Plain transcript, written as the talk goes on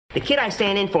The kid I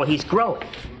stand in for, he's growing.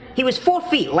 He was 4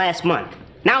 feet last month.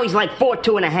 Now he's like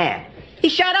 4'2.5". He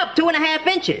shot up 2.5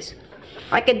 inches.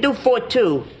 I can do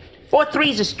 4'2".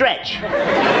 4'3's a stretch.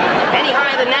 Any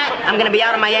higher than that, I'm gonna be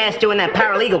out on my ass doing that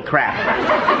paralegal crap.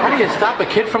 How do you stop a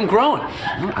kid from growing?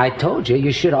 I told you,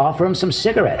 you should offer him some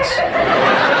cigarettes.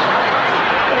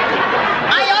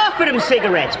 I offered him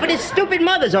cigarettes, but his stupid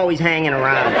mother's always hanging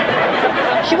around.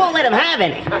 She won't let him have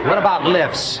any. What about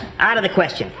lifts? Out of the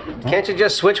question. Can't you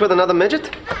just switch with another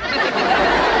midget?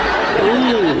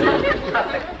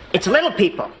 It's little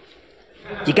people.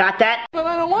 You got that? But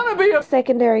I don't want to be a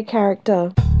secondary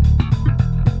character.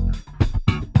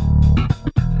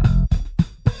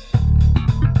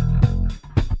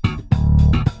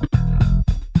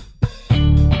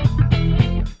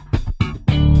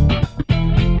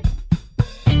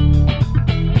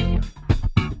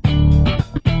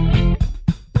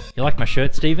 You like my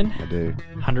shirt, Stephen? I do.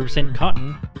 100%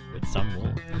 cotton with some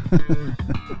wool.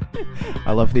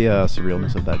 I love the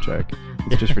surrealness of that joke.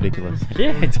 It's just ridiculous.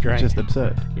 Yeah, it's great. It's just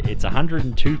absurd. It's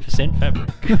 102%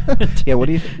 fabric. Yeah, what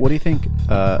do you think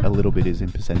a little bit is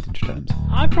in percentage terms?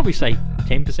 I'd probably say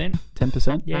 10%.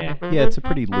 10%? Yeah. Yeah, it's a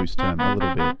pretty loose term, a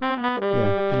little bit. Yeah, I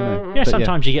don't know. Yeah, But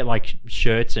sometimes you get like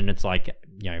shirts and it's like,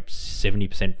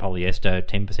 70% polyester,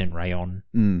 10% rayon,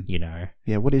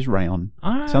 Yeah, what is rayon?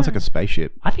 Uh, Sounds like a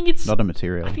spaceship. I think it's not a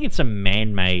material. I think it's a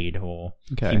man-made or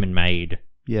human-made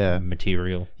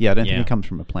material. Yeah, I don't think it comes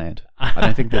from a plant. I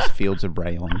don't think there's fields of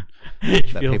rayon that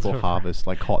people harvest,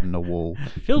 like cotton or wool.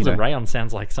 Fields of rayon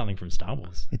sounds like something from Star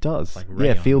Wars. It does. Like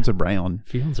yeah, fields of rayon.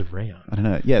 Fields of rayon. I don't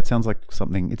know. Yeah, it sounds like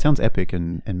something. It sounds epic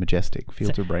and majestic.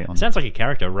 Fields of rayon. Sounds like a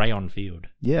character, Rayon Field.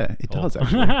 Yeah, it does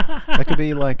actually. That could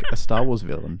be like a Star Wars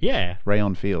villain. Yeah.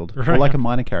 Rayon Field. Or like a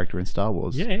minor character in Star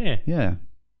Wars. Yeah. Yeah.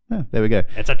 Yeah, there we go.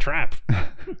 It's a trap.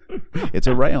 It's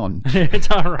a rayon. It's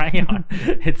a rayon.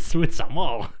 It's with some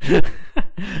wool.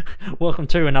 Welcome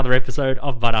to another episode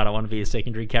of But I Don't Want to Be a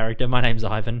Secondary Character. My name's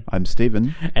Ivan. I'm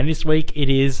Stephen. And this week it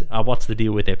is What's the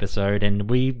Deal With episode. And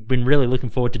we've been really looking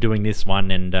forward to doing this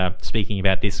one and speaking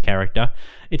about this character.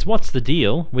 It's What's the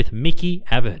Deal with Mickey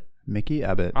Abbott. Mickey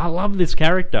Abbott. I love this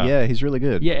character. Yeah, he's really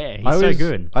good. Yeah, he's so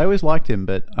good. I always liked him,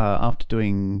 but after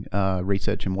doing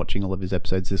research and watching all of his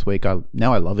episodes this week,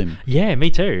 now I love him. Yeah,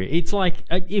 me too. It's like,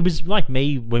 it was like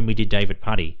me when we did David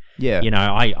Putty. Yeah.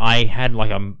 I had like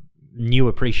a new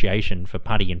appreciation for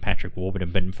Putty and Patrick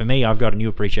Warburton, but for me, I've got a new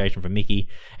appreciation for Mickey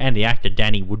and the actor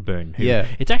Danny Woodburn.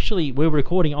 It's actually, we're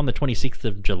recording on the 26th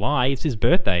of July. It's his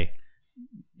birthday.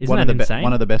 Isn't that insane?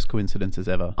 One of the best coincidences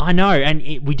ever. I know, and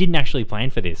we didn't actually plan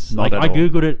for this. Not at all. I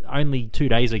googled it only 2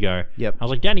 days ago. Yep. I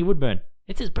was like, Danny Woodburn,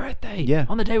 it's his birthday. Yeah.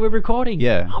 On the day we're recording.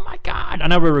 Yeah. Oh my god! I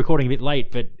know we're recording a bit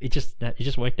late, but it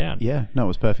just worked out. Yeah. No, it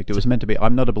was perfect. It was meant to be.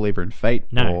 I'm not a believer in fate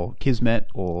or kismet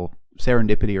or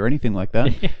serendipity or anything like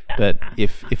that. But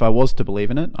if I was to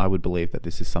believe in it, I would believe that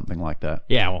this is something like that.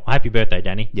 Yeah. Well, happy birthday,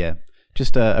 Danny. Yeah.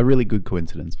 Just a really good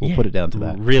coincidence. We'll put it down to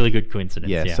that. Really good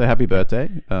coincidence. Yeah. So happy birthday,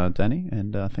 Danny,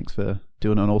 and thanks for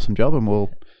doing an awesome job, and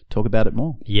we'll talk about it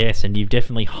more. Yes, and you've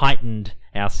definitely heightened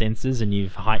our senses, and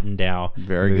you've heightened our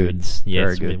moods.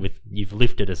 Yes, Very good. You've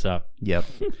lifted us up. Yep.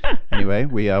 Anyway,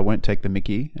 we won't take the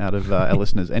mickey out of our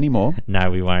listeners anymore.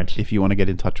 No, we won't. If you want to get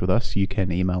in touch with us, you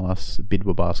can email us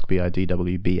bidwabask,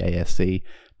 BIDWBASC,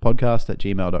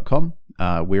 podcast@gmail.com.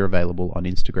 We're available on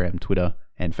Instagram, Twitter,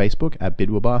 and Facebook at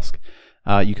bidwabask.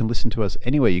 You can listen to us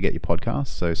anywhere you get your podcasts,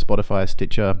 so Spotify,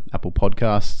 Stitcher, Apple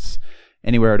Podcasts,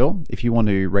 anywhere at all. If you want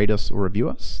to rate us or review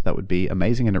us, that would be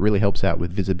amazing, and it really helps out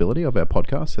with visibility of our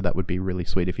podcast, so that would be really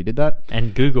sweet if you did that.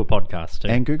 And Google Podcasts too.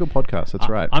 And Google Podcasts, that's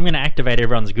right. I'm going to activate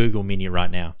everyone's Google Mini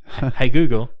right now. Hey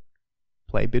Google.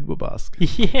 Play Bidwabask.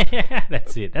 Yeah,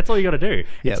 that's it. That's all you got to do.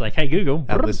 Yep. It's like, hey Google.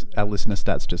 Our listener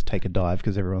stats just take a dive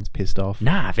because everyone's pissed off.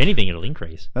 Nah, if anything, it'll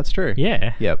increase. That's true.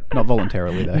 Yeah. Yep. Not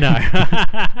voluntarily though. No.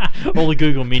 All the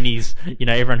Google Minis,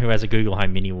 everyone who has a Google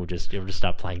Home Mini will just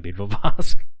start playing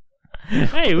Bidwabask.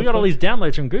 Hey, we got all these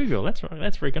downloads from Google. That's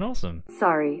freaking awesome.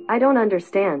 Sorry, I don't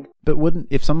understand. But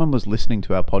if someone was listening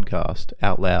to our podcast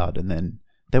out loud, and then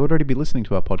they would already be listening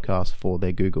to our podcast for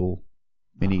their Google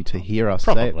Mini to hear us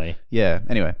probably. Say, yeah,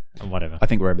 anyway. Whatever. I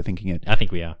think we're overthinking it. I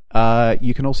think we are.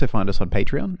 You can also find us on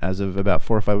Patreon. As of about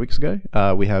 4 or 5 weeks ago,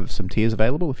 we have some tiers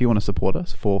available if you want to support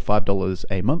us for $5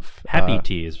 a month. Happy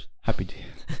tiers. Happy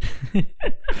tiers.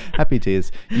 Happy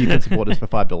tiers. You can support us for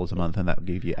 $5 a month, and that will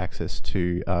give you access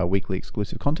to weekly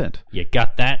exclusive content. You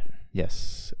got that?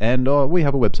 Yes. And we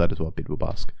have a website as well,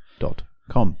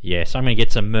 bidwabask.com. Yes, I'm going to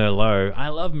get some Merlot. I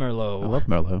love Merlot. I love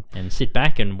Merlot. And sit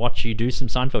back and watch you do some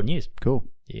Seinfeld news. Cool.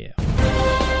 Yeah.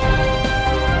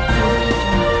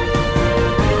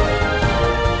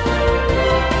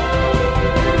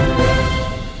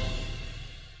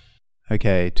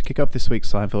 Okay, to kick off this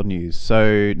week's Seinfeld news.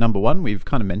 So, number one, we've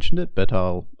kind of mentioned it, but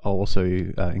I'll also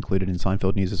include it in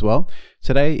Seinfeld news as well.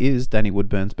 Today is Danny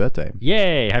Woodburn's birthday.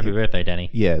 Yay! Happy birthday, Danny.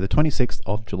 Yeah, the 26th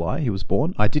of July he was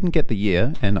born. I didn't get the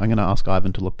year, and I'm going to ask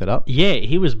Ivan to look that up. Yeah,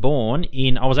 he was born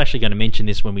in... I was actually going to mention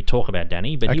this when we talk about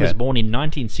Danny, but he Okay. was born in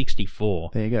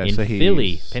 1964. There you go. In So he's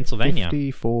Philly, Pennsylvania.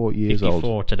 54 years old.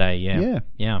 54 today, yeah.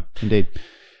 Yeah. Indeed.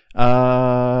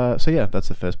 So yeah, that's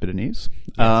the first bit of news.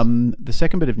 The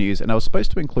second bit of news, and I was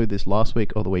supposed to include this last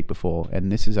week or the week before, and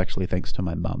this is actually thanks to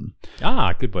my mum.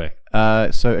 Ah, good work.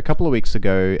 So a couple of weeks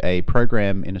ago, a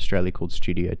program in Australia called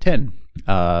Studio 10,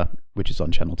 which is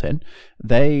on Channel 10,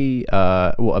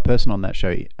 a person on that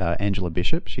show, Angela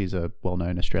Bishop, she's a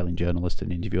well-known Australian journalist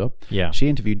and interviewer. Yeah. She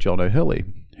interviewed John O'Hurley,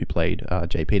 who played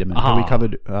Jay Peterman, who we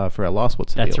covered for our last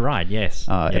What's the That's Deal? right, yes.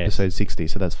 Yes. Episode 60,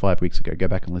 so that's 5 weeks ago. Go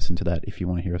back and listen to that if you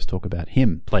want to hear us talk about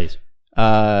him. Please.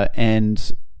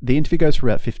 And the interview goes for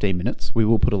about 15 minutes. We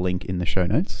will put a link in the show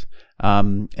notes.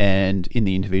 And in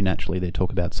the interview, naturally, they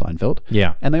talk about Seinfeld.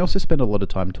 Yeah. And they also spend a lot of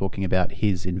time talking about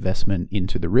his investment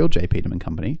into the real Jay Peterman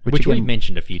Company. Which again, we've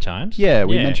mentioned a few times. Yeah,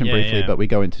 we mentioned briefly, yeah. but we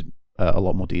go into a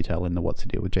lot more detail in the What's the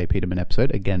Deal with Jay Peterman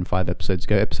episode. Again, 5 episodes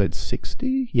ago, episode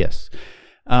 60. Yes.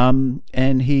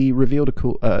 And he revealed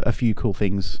a few cool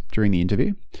things during the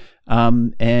interview.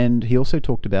 And he also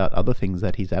talked about other things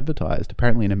that he's advertised.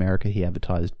 Apparently in America, he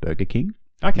advertised Burger King.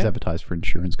 Okay. He's advertised for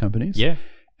insurance companies. Yeah.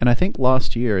 And I think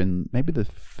last year, in maybe the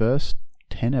first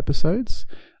 10 episodes,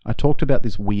 I talked about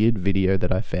this weird video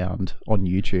that I found on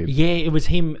YouTube. Yeah, it was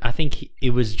him. I think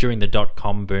it was during the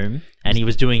 .com boom, and he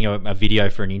was doing a video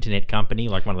for an internet company,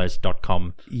 like one of those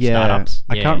 .com startups.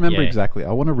 I can't remember exactly.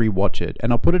 I want to rewatch it,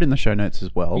 and I'll put it in the show notes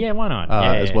as well. Yeah, why not?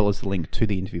 As well as the link to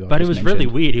the interview. But it was really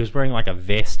weird. He was wearing like a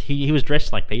vest. He was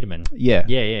dressed like Peterman. Yeah.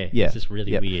 It's just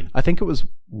really weird. I think it was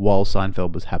while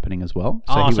Seinfeld was happening as well.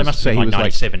 So it must have been like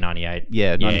 97, 98.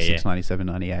 Yeah, 96, 97,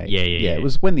 98. Yeah. It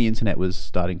was when the internet was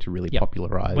starting to really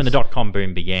popularize. When the .com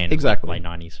boom began. Exactly. Late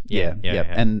 90s. Yeah.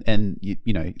 And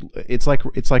you know, it's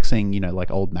like seeing, you know, like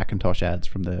old Macintosh ads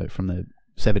from the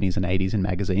 70s and 80s in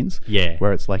magazines. Yeah.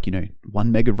 Where it's like, you know,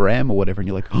 1 meg of RAM or whatever, and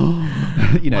you're like,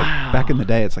 oh, you know, back in the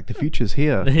day, it's like the future's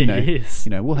here. You know, Yes.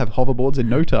 You know, we'll have hoverboards in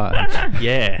no time.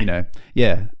 Yeah. You know,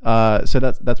 yeah. So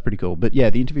that's pretty cool. But yeah,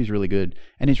 the interview's really good,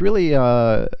 and he's really,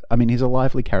 I mean, he's a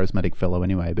lively, charismatic fellow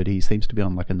anyway. But he seems to be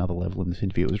on like another level in this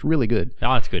interview. It was really good.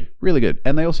 Oh, that's good. Really good.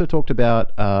 And they also talked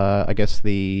about, I guess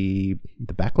the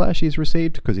backlash he's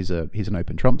received because he's an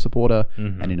open Trump supporter,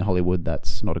 and in Hollywood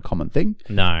that's not a common thing.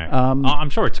 No. I'm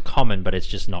sure it's common, but it's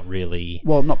just not really.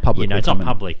 Well, not public. You know, it's common.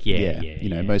 not public. Yeah. You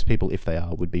know, most people, if they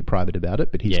are, would be private about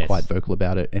it, but he's quite vocal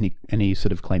about it, and he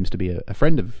sort of claims to be a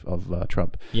friend of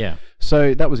Trump. Yeah.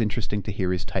 So that was interesting to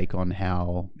hear his take on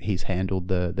how he's handled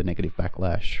the negative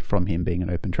backlash from him being an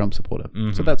open Trump supporter.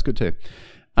 So that's good too.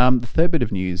 The third bit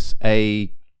of news, and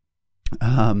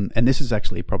this is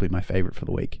actually probably my favorite for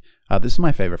the week. This is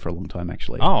my favorite for a long time,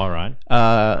 actually. Oh, all right.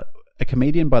 A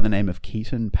comedian by the name of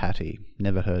Keaton Patty.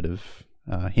 Never heard of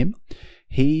him.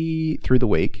 He, through the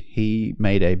week, he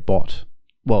made a bot.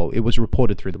 Well, it was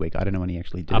reported through the week. I don't know when he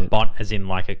actually did it. A bot, as in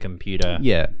like a computer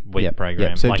web program.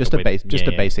 Yeah. So like just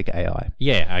a basic AI.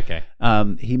 Yeah, okay.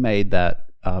 He made that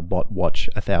bot watch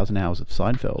 1,000 hours of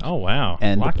Seinfeld. Oh, wow.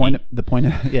 And Lucky. the point,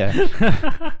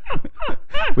 yeah.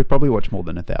 We've probably watched more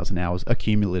than 1,000 hours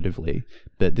accumulatively,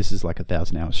 but this is like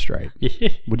 1,000 hours straight.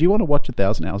 Would you want to watch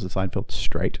 1,000 hours of Seinfeld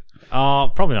straight?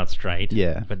 Oh, probably not straight.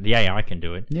 Yeah. But the AI can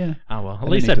do it. Yeah. Oh, well. At They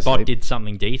least need that to bot sleep. did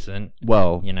something decent.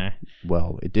 Well, You know.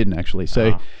 Well, it didn't actually.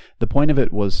 So the point of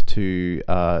it was to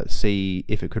see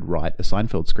if it could write a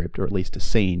Seinfeld script, or at least a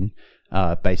scene,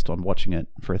 based on watching it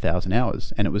for 1,000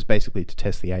 hours. And it was basically to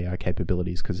test the AI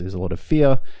capabilities, because there's a lot of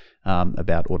fear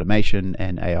about automation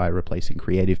and AI replacing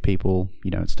creative people.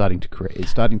 You know, it's starting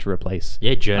to replace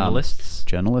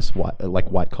Journalists.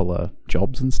 white collar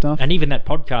jobs and stuff. And even that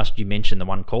podcast you mentioned, the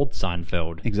one called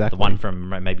Seinfeld. Exactly. The one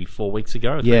from maybe 4 weeks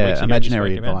ago or 3 weeks ago.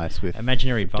 Imaginary you spoke about. Advice with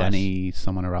Imaginary Advice. Danny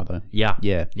someone or other. Yeah.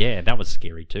 Yeah, that was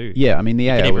scary too. Yeah, I mean the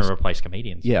It AI could even was replace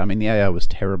comedians. Yeah, I mean the AI was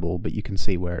terrible, but you can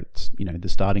see where it's, you know, the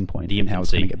starting point The and how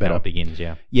it's going to infancy, get better. how it begins,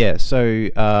 yeah. Yeah, so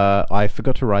I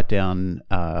forgot to write down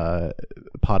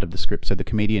part of the script. So the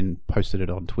comedian posted it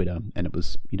on Twitter, and it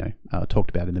was, you know, talked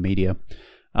about in the media.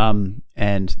 And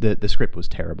the script was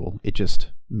terrible. It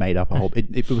just made up a whole.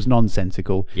 It was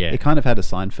nonsensical. Yeah. It kind of had a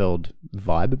Seinfeld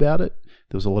vibe about it.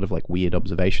 There was a lot of like weird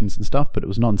observations and stuff, but it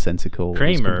was nonsensical.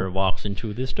 Kramer walks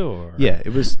into the store. Yeah,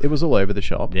 it was all over the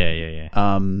shop. Yeah.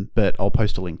 But I'll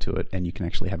post a link to it, and you can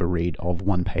actually have a read of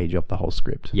one page of the whole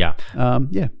script. Yeah.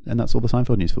 Yeah, and that's all the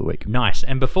Seinfeld news for the week. Nice.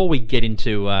 And before we get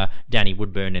into Danny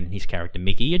Woodburn and his character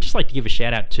Mickey, I'd just like to give a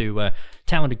shout out to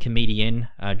talented comedian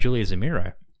Julia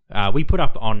Zemiro. We put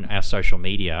up on our social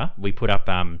media, we put up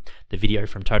the video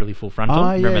from Totally Full Frontal.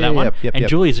 Remember that one? Yep.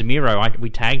 Julia Zemiro, we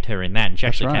tagged her in that, and she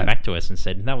actually right. came back to us and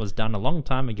said that was done a long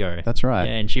time ago. That's right.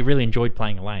 Yeah, and she really enjoyed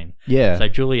playing Elaine. Yeah. So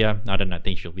Julia, I don't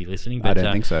think she'll be listening, but I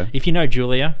don't think so. If you know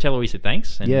Julia, tell her we said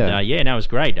thanks. And Yeah. it was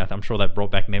great. I'm sure that brought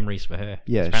back memories for her.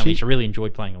 Yeah, Apparently she really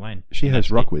enjoyed playing Elaine. She And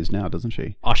hosts that's it. Rockwiz now, doesn't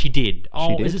she? Oh, she did.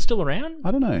 Oh, did? is it still around?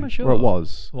 I don't know. I'm not sure. Or it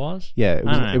was. Was? Yeah,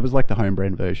 I don't know. it was like the home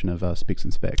brand version of Spicks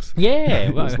and Specks. Yeah,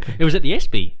 well, it was at the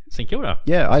ESPY, St Kilda.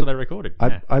 Yeah, That's where they recorded.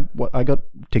 I got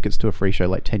tickets to a free show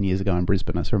like 10 years ago in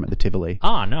Brisbane. I saw him at the Tivoli.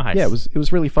 Oh, nice. Yeah, it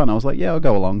was really fun. I was like, yeah, I'll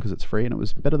go along because it's free, and it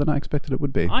was better than I expected it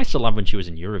would be. I used to love when she was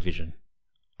in Eurovision.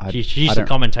 She used to don't-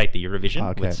 commentate the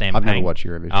Eurovision Okay. with Sam I've Pang. never watched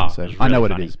Eurovision, Oh, so it was I know really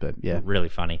what funny. it is, but yeah. Really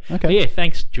funny. Okay. But yeah,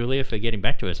 thanks, Julia, for getting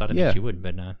back to us. I don't Yeah. think she would,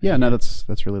 but Yeah, no,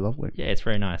 that's really lovely. yeah, it's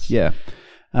very nice. Yeah.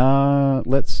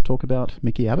 Let's talk about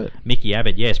Mickey Abbott. Mickey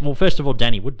Abbott, yes. Well, first of all,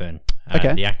 Danny Woodburn.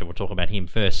 Okay. The actor, we'll talk about him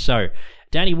first. So,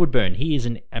 Danny Woodburn, he is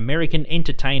an American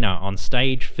entertainer on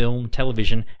stage, film,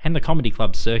 television, and the comedy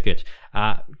club circuit.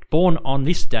 Born on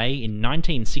this day in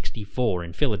 1964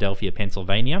 in Philadelphia,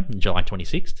 Pennsylvania, July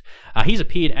 26th. He's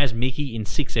appeared as Mickey in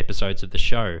 6 episodes of the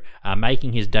show,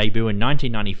 making his debut in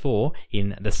 1994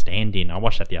 in The Stand-In. I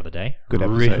watched that the other day. Good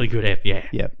episode. Really good yeah.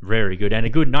 Yep. Very good. And a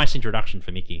good, nice introduction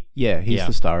for Mickey. Yeah, he's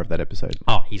the star of that episode.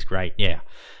 Oh, he's great, yeah.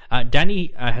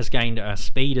 Danny has gained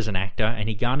speed as an actor, and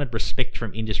he garnered respect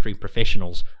from industry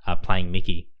professionals playing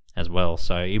Mickey as well.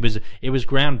 So it was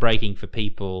groundbreaking for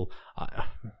people,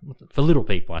 for little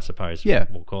people, I suppose. Yeah.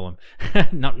 We'll call them,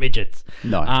 not midgets.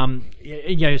 No.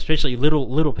 Especially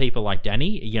little people like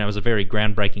Danny. It was a very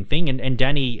groundbreaking thing. And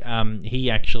Danny,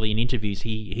 he actually in interviews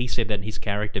he said that his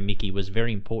character Mickey was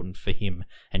very important for him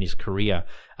and his career.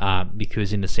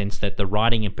 Because in the sense that the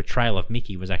writing and portrayal of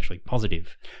Mickey was actually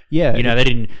positive. Yeah. They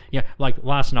didn't, like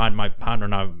last night, my partner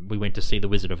and I, we went to see The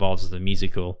Wizard of Oz, the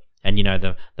musical, and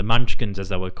the Munchkins, as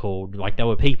they were called, like they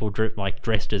were people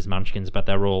dressed as Munchkins, but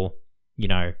they were all,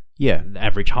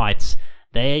 average heights.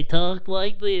 They talked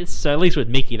like this. So at least with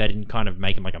Mickey, they didn't kind of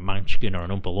make him like a Munchkin or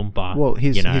an Oompa Loompa. Well,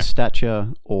 his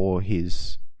stature or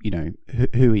his,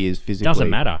 who he is physically. Doesn't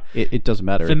matter. It doesn't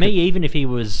matter. For me, even if he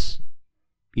was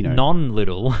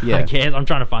non-little, Yeah. I guess. I'm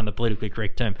trying to find the politically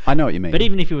correct term. I know what you mean. But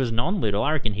even if he was non-little,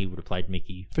 I reckon he would have played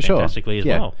Mickey for sure. fantastically as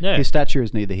well. Yeah. His stature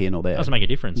is neither here nor there. Doesn't make a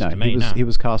difference No, to me. he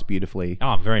was cast beautifully.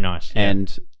 Oh, very nice. Yeah.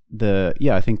 And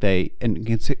I think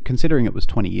considering it was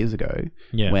 20 years ago,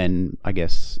 when I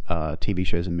guess TV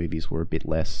shows and movies were a bit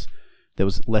less, there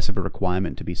was less of a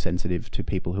requirement to be sensitive to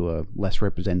people who are less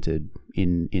represented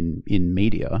in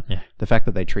media. Yeah. The fact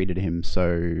that they treated him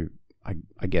so,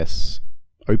 I guess,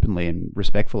 openly and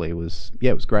respectfully was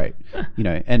great.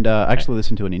 And I actually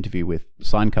listened to an interview with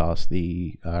Signcast,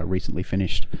 the recently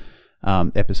finished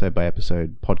episode by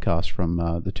episode podcast from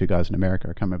the two guys in America.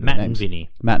 I can't remember their names.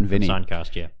 Matt and Vinny.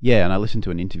 Signcast, yeah. Yeah, and I listened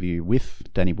to an interview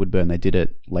with Danny Woodburn. They did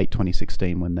it late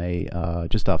 2016 when they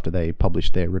just after they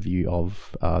published their review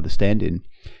of The Stand-In,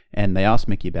 and they asked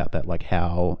Mickey about that, like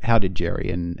how did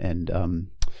Jerry and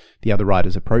the other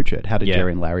writers approach it? How did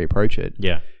Jerry and Larry approach it?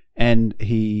 Yeah. And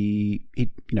he,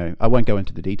 I won't go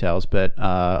into the details, but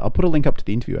I'll put a link up to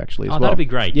the interview actually as well. That'd be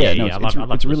great. Yeah, no, yeah.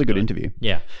 It's a really good interview.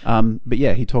 Yeah. But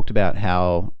yeah, he talked about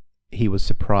how he was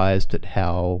surprised at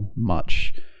how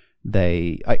much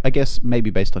I guess maybe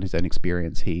based on his own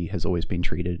experience, he has always been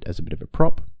treated as a bit of a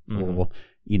prop, or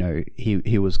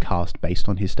he was cast based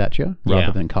on his stature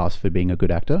rather than cast for being a good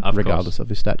actor, regardless of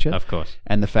his stature. Of course.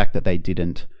 And the fact that they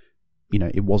didn't,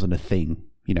 it wasn't a thing.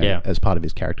 As part of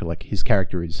his character, like his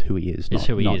character is who he is,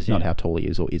 not how tall he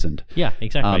is or isn't. Yeah,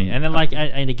 exactly. And then,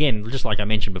 and again, just like I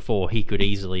mentioned before, he could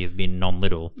easily have been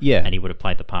non-little, and he would have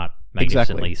played the part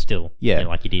magnificently still,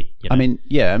 like he did. I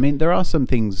mean, there are some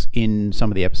things in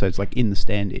some of the episodes, like in The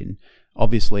Stand-In.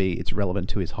 Obviously, it's relevant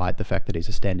to his height, the fact that he's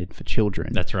a stand-in for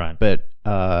children. That's right. But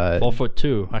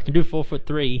 4'2". I can do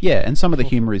 4'3". Yeah, and some of the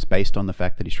humor is based on the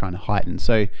fact that he's trying to heighten.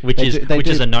 So which is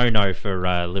a no-no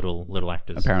for little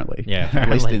actors. Apparently, yeah.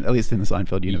 Apparently. At least in the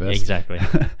Seinfeld universe. Exactly.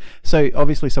 So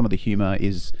obviously, some of the humor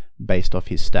is based off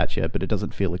his stature, but it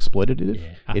doesn't feel exploitative.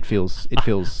 Yeah. It feels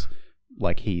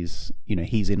like he's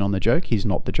in on the joke. He's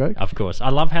not the joke. Of course. I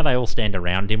love how they all stand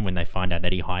around him when they find out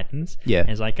that he heightens. Yeah. And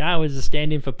it's like, I was a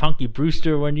stand-in for Punky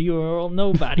Brewster when you were all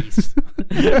nobodies.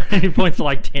 And he points to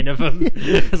like 10 of them.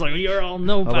 It's like, you're all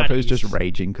nobodies. I love how he's just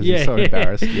raging because he's so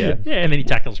embarrassed. Yeah. Yeah, and then he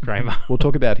tackles Kramer. We'll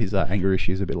talk about his anger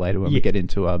issues a bit later when we get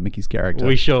into Mickey's character.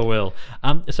 We sure will.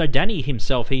 So Danny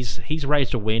himself, he's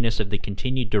raised awareness of the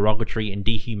continued derogatory and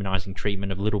dehumanizing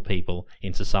treatment of little people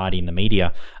in society and the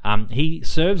media. He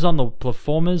serves on the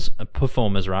performers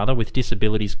with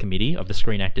Disabilities Committee of the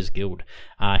Screen Actors Guild.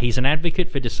 He's an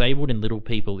advocate for disabled and little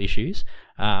people issues,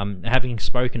 having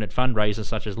spoken at fundraisers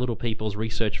such as Little People's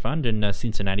Research Fund and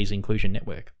Cincinnati's Inclusion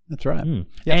Network. That's right. Yep.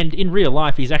 And in real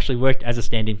life, he's actually worked as a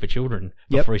stand-in for children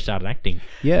before he started acting.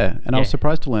 Yeah, and I was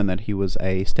surprised to learn that he was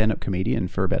a stand-up comedian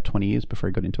for about 20 years before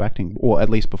he got into acting, or at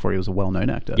least before he was a well-known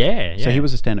actor. Yeah. So he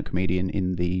was a stand-up comedian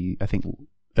in the, I think,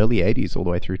 early 80s all the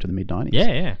way through to the mid-90s.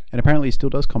 Yeah. And apparently he still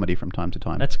does comedy from time to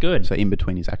time. That's good. So in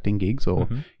between his acting gigs, or,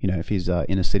 if he's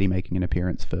in a city making an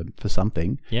appearance for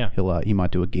something, he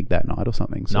might do a gig that night or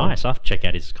something. So, nice. I'll have to check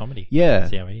out his comedy. Yeah.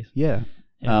 See how he is. Yeah.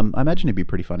 I imagine he'd be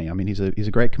pretty funny. I mean, he's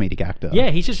a great comedic actor. Yeah,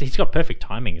 he's got perfect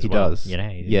timing as well. He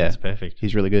does. He's perfect.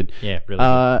 He's really good. Yeah, really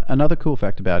good. Another cool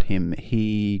fact about him,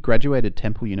 he graduated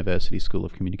Temple University School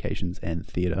of Communications and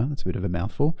Theatre. That's a bit of a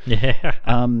mouthful. Yeah.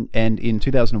 And in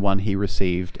 2001, he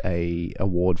received a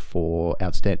award for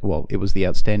it was the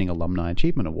Outstanding Alumni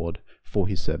Achievement Award for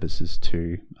his services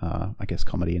to, I guess,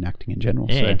 comedy and acting in general.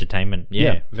 Yeah, so, entertainment.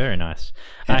 Yeah, very nice.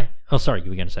 Sorry, you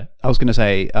were going to say? I was going to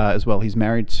say as well, he's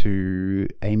married to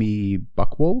Amy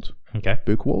Buchwald. Okay.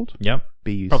 Buchwald. Yep.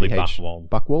 B-U-C-H. Probably Buchwald.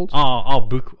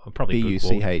 Buchwald? Probably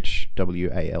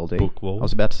B-U-C-H-W-A-L-D. Buchwald. I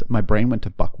was about to say, my brain went to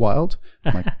Buckwild.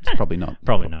 I'm like, it's probably not.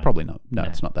 Probably not. Probably not. No,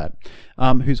 it's not that.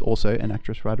 Who's also an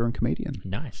actress, writer, and comedian.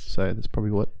 Nice. So that's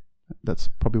probably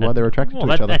why they're attracted to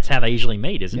each other. That's how they usually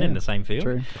meet, isn't it? In the same field.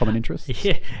 True. Common interests.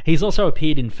 Yeah. He's also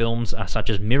appeared in films such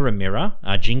as Mirror Mirror,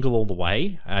 Jingle All the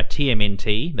Way,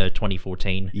 TMNT, the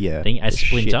 2014 thing, as the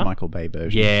Splinter. Shit Michael Bay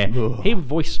version. Yeah. Ugh. He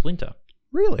voiced Splinter.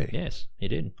 Really? Yes, he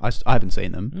did. I haven't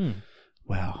seen them.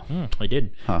 Wow. He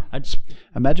did. Huh.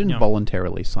 Imagine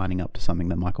voluntarily signing up to something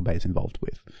that Michael Bay is involved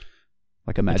with.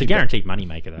 Like, imagine it's a guaranteed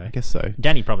moneymaker, though. I guess so.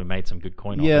 Danny probably made some good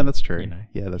coin. Yeah, that's true.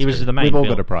 Yeah, that's he was true. the main. We've all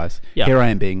villain. got a price. Yeah. Here I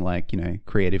am being like,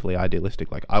 creatively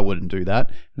idealistic. Like, I wouldn't do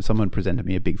that. And someone presented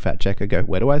me a big fat check. I go,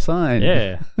 where do I sign?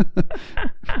 Yeah.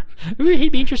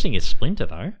 He'd be interesting as Splinter,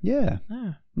 though. Yeah.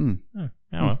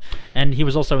 Well. And he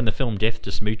was also in the film Death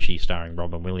to Smoochie, starring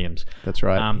Robin Williams. That's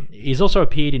right. He's also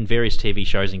appeared in various TV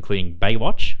shows, including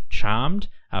Baywatch, Charmed,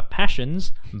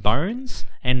 Passions, Bones,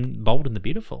 and Bold and the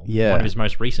Beautiful. Yeah. One of his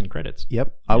most recent credits.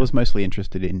 Yep. I was mostly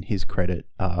interested in his credit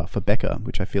for Becca,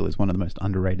 which I feel is one of the most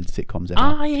underrated sitcoms ever.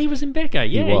 Ah, yeah, he was in Becca.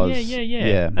 Yeah, he was.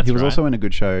 Yeah. That's he was also in a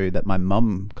good show that my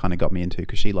mum kind of got me into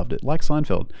because she loved it, like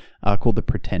Seinfeld, called The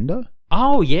Pretender.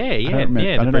 Oh yeah. I don't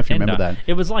know if you remember that.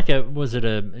 It was like was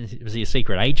he a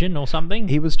secret agent or something?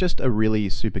 He was just a really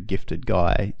super gifted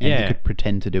guy, and he could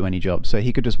pretend to do any job. So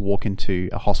he could just walk into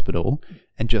a hospital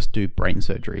and just do brain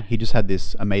surgery. He just had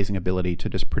this amazing ability to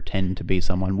just pretend to be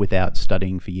someone without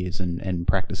studying for years and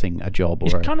practicing a job.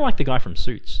 He's kind of like the guy from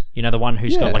Suits. The one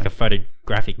who's got like a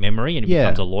photographic memory and he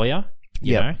becomes a lawyer.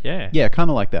 You know? Yeah,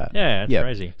 kind of like that. Yeah, it's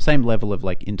crazy. Same level of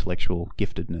like intellectual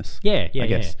giftedness. Yeah, I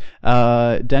guess.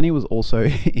 Danny was also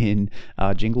in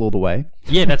Jingle All the Way.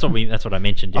 Yeah, that's what I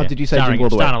mentioned. Yeah. Oh, did you say Jingle All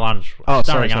the Way?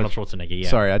 Starring Arnold Schwarzenegger. Yeah.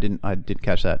 Sorry, I didn't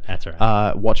catch that. That's all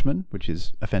right. Watchmen, which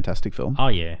is a fantastic film. Oh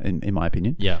yeah, in my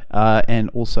opinion. Yeah.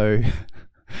 And also.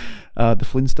 The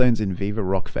Flintstones in Viva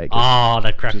Rock Vegas. Oh,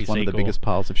 that crappy sequel. One of the sequel. biggest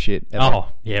piles of shit ever. Oh,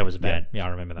 yeah, it was bad. Yeah, I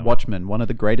remember that one. Watchmen, one of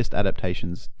the greatest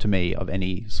adaptations to me of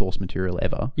any source material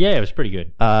ever. Yeah, it was pretty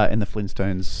good. And the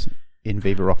Flintstones in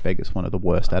Viva Rock Vegas, one of the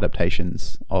worst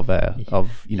adaptations of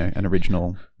an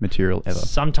original material ever.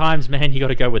 Sometimes, man, you got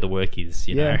to go where the work is.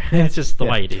 You know, it's just the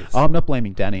way it is. I'm not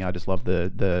blaming Danny. I just love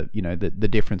the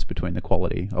difference between the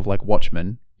quality of like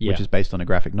Watchmen, which is based on a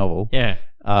graphic novel. Yeah.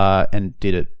 And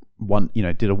did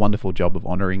a wonderful job of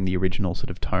honouring the original sort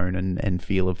of tone and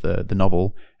feel of the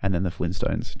novel, and then the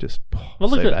Flintstones just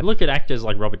look at actors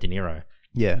like Robert De Niro.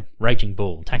 Yeah. Raging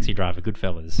Bull, Taxi Driver,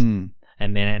 Goodfellas.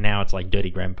 And then now it's like Dirty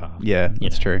Grandpa. Yeah,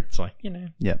 that's true. It's like,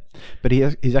 Yeah. But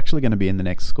he's actually going to be in the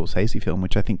next Scorsese film,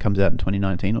 which I think comes out in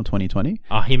 2019 or 2020.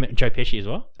 Oh, him, Joe Pesci as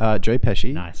well? Joe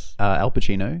Pesci. Nice. Al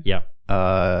Pacino. Yeah.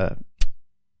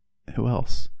 Who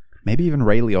else? Maybe even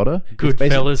Ray Liotta.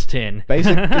 Goodfellas 10.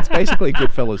 It's basically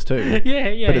Goodfellas 2.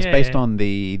 Yeah. But it's based on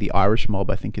the Irish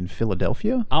mob, I think, in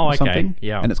Philadelphia. Oh, or something.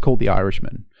 Yeah. And it's called The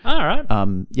Irishman. All right.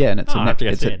 And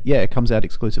it's it comes out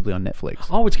exclusively on Netflix.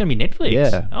 Oh, it's going to be Netflix.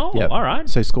 Yeah. Oh, yep. All right.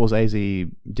 So Scorsese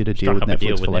did a deal with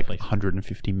Netflix for like Netflix.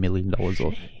 $150 million, or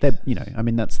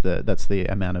that's the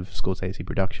amount of Scorsese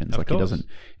productions. Of course. He doesn't.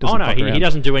 He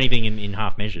doesn't do anything in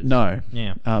half measures. No.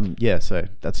 Yeah. So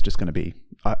that's just going to be.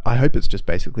 I hope it's just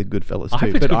basically Goodfellas too, I hope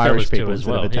it's but Goodfellas Irish too people as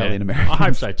instead well. of Italian Americans. I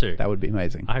hope so too. That would be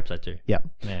amazing. I hope so too. Yeah.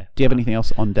 Yeah. Do you have anything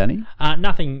else on Danny?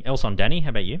 Nothing else on Danny. How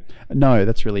about you? No,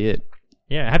 that's really it.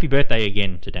 Yeah, happy birthday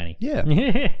again to Danny. Yeah.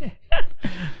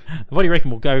 What do you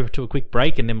reckon? We'll go to a quick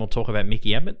break and then we'll talk about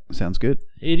Mickey Abbott. Sounds good.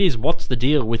 It is What's the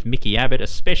Deal with Mickey Abbott, a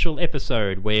special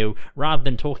episode where rather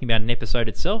than talking about an episode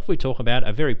itself, we talk about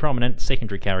a very prominent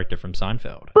secondary character from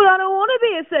Seinfeld. But I don't want to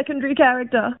be a secondary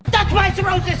character. That's my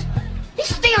cirrhosis!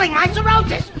 He's stealing my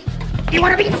cirrhosis! You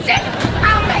want to be sick?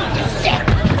 I'll make you sick!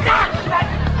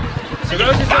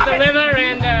 Cirrhosis of the liver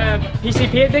and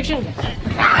PCP addiction.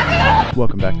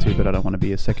 Welcome back to But I Don't Want to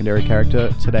Be a Secondary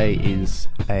Character. Today is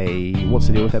a What's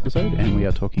the Deal with episode, and we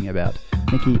are talking about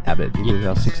Mickey Abbott. It is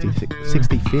our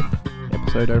 65th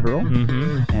episode overall,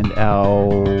 and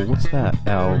our, what's that,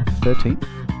 our 13th?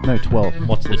 No, 12th.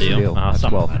 What's the deal? That's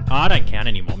 12. I don't count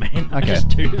anymore, man. I Okay. just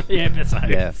do the episodes.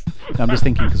 Yeah. No, I'm just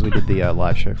thinking because we did the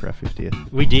live show for our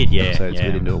 50th We did, yeah. episode, so yeah.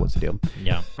 we didn't do it. What's the deal?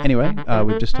 Yeah. Anyway,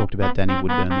 we've just talked about Danny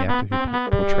Woodburn, the actor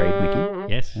who portrayed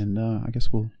Mickey. Yes. And I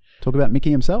guess we'll talk about Mickey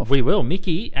himself. We will.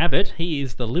 Mickey Abbott, he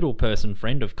is the little person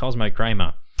friend of Cosmo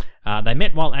Kramer. They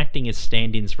met while acting as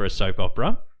stand-ins for a soap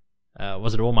opera.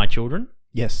 Was it All My Children?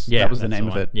 Yes, Yeah, that was the that's name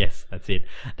of one. it. Yes, that's it.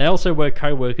 They also were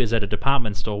co-workers at a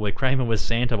department store where Kramer was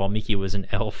Santa while Mickey was an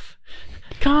elf.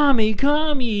 Santa's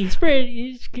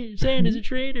a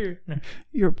traitor.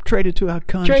 You're a traitor to our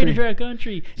country. Traitor to our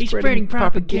country. He's spreading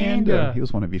propaganda. He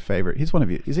was one of your favorite. He's one of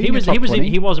you. Is he? He in was. your top 20?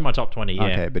 He was in my top 20. Yeah.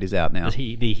 Okay, but he's out now.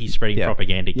 He's spreading Yeah.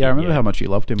 propaganda. Yeah, I remember how much you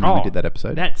loved him when we did that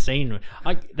episode. That scene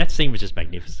was just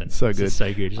magnificent. So It's good. just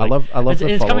so good. It's I love it's, the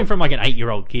it's follow-up. coming from like an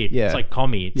 8-year-old kid. Yeah. It's like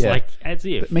commie. It's Yeah. like as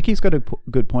if. But Mickey's got a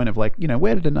good point of like,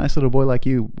 where did a nice little boy like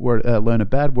you learn a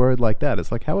bad word like that?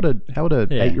 It's like how would a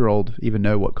 8-year-old even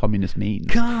know what communist means?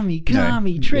 Commie,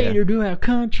 traitor to our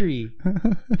country.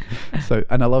 So,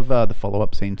 and I love the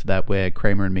follow-up scene to that where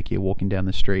Kramer and Mickey are walking down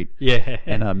the street. Yeah.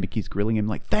 And Mickey's grilling him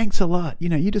like, "Thanks a lot.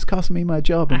 You just cost me my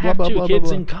job." I And blah have blah two blah kids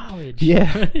blah. in college.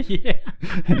 Yeah. Yeah.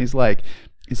 And he's like,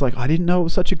 I didn't know it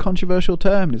was such a controversial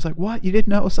term. And it's like, what? You didn't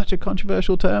know it was such a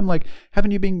controversial term? Like, haven't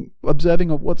you been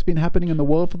observing of what's been happening in the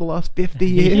world for the last 50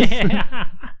 years? Yeah.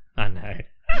 I know.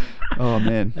 Oh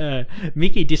man.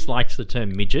 Mickey dislikes the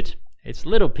term midget. It's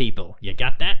little people. You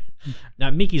got that?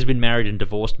 Now, Mickey's been married and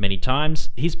divorced many times.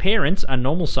 His parents are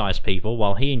normal-sized people,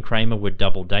 while he and Kramer were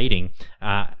double dating.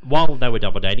 While they were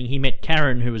double dating, he met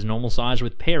Karen, who was normal-sized,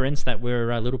 with parents that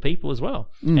were little people as well.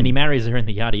 And he marries her in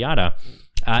the yada yada.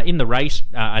 In the race,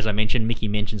 as I mentioned, Mickey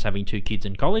mentions having 2 kids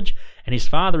in college, and his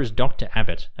father is Dr.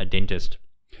 Abbott, a dentist.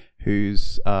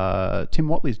 Who's Tim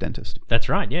Watley's dentist. That's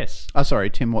right, yes.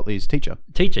 Sorry, Tim Watley's teacher.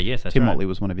 Teacher, yes, that's Tim right. Watley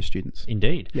was one of his students.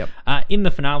 Indeed. Yep. In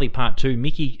the finale, part 2,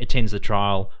 Mickey attends the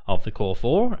trial of the Core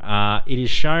 4. It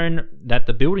is shown that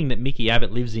the building that Mickey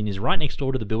Abbott lives in is right next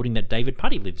door to the building that David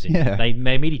Putty lives in. Yeah. They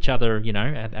meet each other,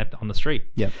 on the street.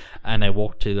 Yep. And they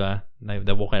walk to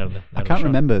they walk out of the. I can't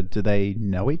remember. Do they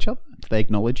know each other? Do they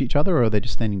acknowledge each other, or are they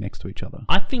just standing next to each other?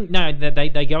 I think no.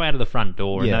 They go out of the front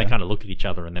door and Yeah. then they kind of look at each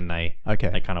other and then they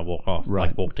kind of walk off, Right.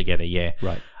 like walk together. Yeah.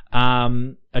 Right.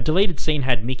 A deleted scene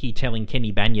had Mickey telling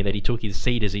Kenny Banya that he took his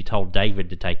seat as he told David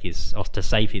to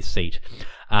save his seat.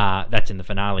 That's in the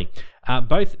finale.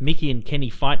 Both Mickey and Kenny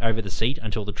fight over the seat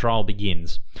until the trial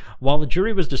begins. While the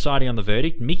jury was deciding on the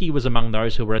verdict, Mickey was among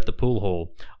those who were at the pool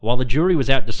hall. While the jury was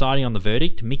out deciding on the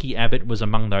verdict, Mickey Abbott was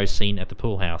among those seen at the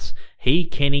pool house. He,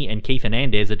 Kenny, and Keith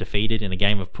Hernandez are defeated in a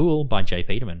game of pool by Jay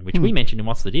Peterman, which we mentioned in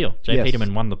What's the Deal. Jay Yes.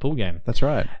 Peterman won the pool game. That's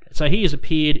right. So he has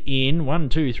appeared in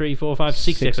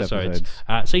 6 episodes.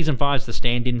 Season 5's The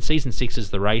Stand-In, Season 6 is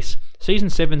The Race, Season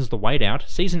 7's The Wait Out,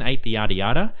 Season 8 The Yada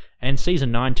Yada, and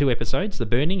Season 9 2 episodes, The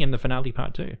Burning and the finale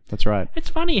part 2. That's right. It's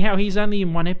funny how he's only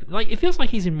in one episode. Like, it feels like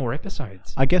he's in more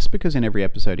episodes. I guess because in every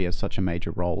episode he has such a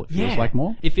major role, it feels like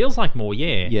more. It feels like more,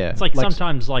 yeah. Yeah. It's like, Like-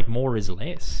 sometimes like more is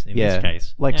less in this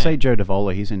case. Like Yeah. say Joe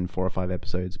Davola, he's in 4 or 5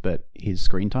 episodes, but his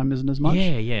screen time isn't as much.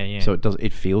 Yeah. So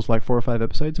it feels like 4 or 5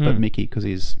 episodes. But Mickey, because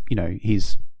he's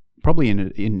probably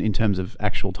in terms of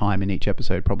actual time in each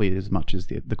episode, probably as much as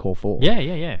the Core 4.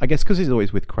 Yeah. I guess because he's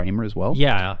always with Kramer as well.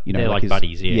 Yeah, they're like his-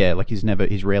 buddies, yeah. Yeah, like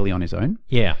he's rarely on his own.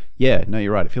 Yeah. Yeah, no,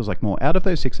 you're right. It feels like more. Out of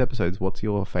those 6 episodes, what's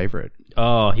your favourite?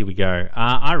 Oh, here we go.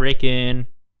 I reckon...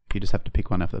 You just have to pick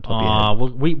one off the top of your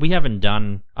head. Well, we haven't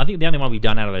done... I think the only one we've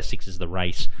done out of those 6 is The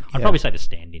Race. I'd Yeah. probably say The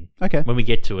Stand-In. Okay. When we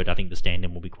get to it, I think The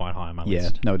Stand-In will be quite high on my Yeah,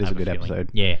 list. no, it is I a have good feeling. episode.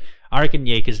 Yeah. I reckon,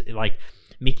 because, like,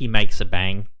 Mickey makes a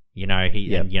bang. And,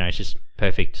 it's just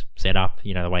perfect setup,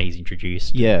 the way he's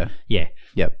introduced. Yeah. Yeah.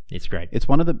 Yep. It's great. It's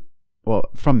one of the... Well,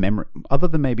 from memory, other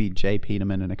than maybe Jay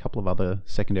Peterman and a couple of other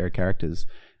secondary characters,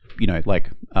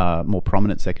 more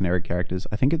prominent secondary characters,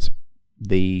 I think it's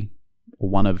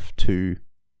one of 2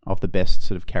 of the best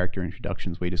sort of character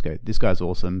introductions where you just go, this guy's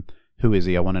awesome. who is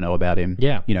he? I want to know about him.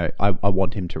 Yeah. You know, I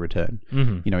want him to return.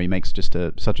 Mm-hmm. You know, he makes just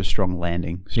such a strong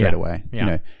landing straight away. Yeah. You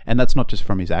know, and that's not just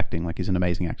from his acting. Like, he's an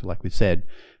amazing actor, like we've said,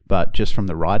 but just from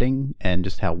the writing and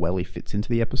just how well he fits into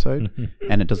the episode.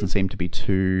 And it doesn't seem to be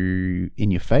too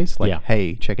in your face. Like,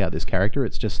 hey, check out this character.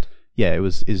 It's just,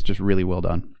 is just really well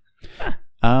done.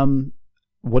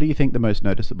 What do you think the most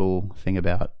noticeable thing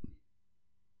about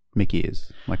Mickey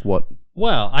is? Like, what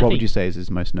would you say is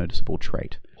his most noticeable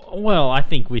trait? Well, I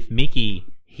think with Mickey,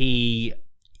 he's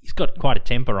got quite a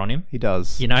temper on him. He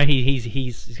does. You know,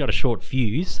 he's got a short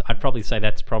fuse. I'd probably say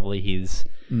that's probably his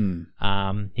thing.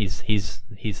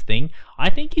 I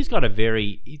think he's got a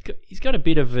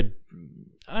bit of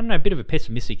a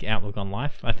pessimistic outlook on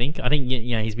life. I think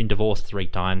you know, he's been divorced 3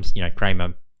 times. You know,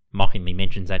 Kramer mockingly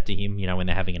mentions that to him, you know, when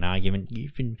they're having an argument.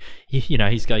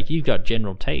 He's like, you've got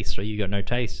general taste, or you got no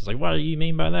taste. It's like, what do you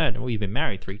mean by that? Well, you've been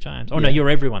married 3 times. Oh, no, you're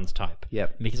everyone's type.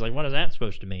 Yep. Mickey's like, what is that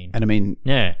supposed to mean? And I mean,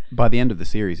 by the end of the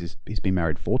series, he's been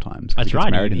married 4 times. That's he gets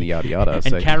married in the yada yada.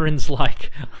 And Karen's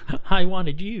like, I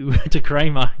wanted you to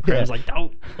Kramer. Kramer's like,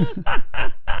 don't.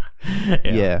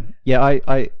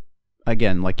 I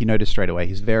again, like, you notice straight away,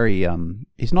 he's very,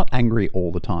 he's not angry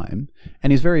all the time.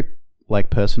 And he's very, like,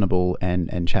 personable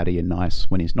and chatty and nice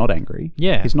when he's not angry.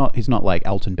 Yeah. He's not like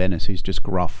Alton Bennis, who's just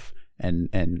gruff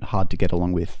and hard to get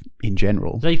along with in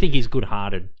general. So you think he's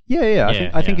good-hearted?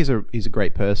 Yeah. I think he's a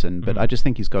great person, but I just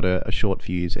think he's got a short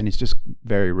fuse, and he's just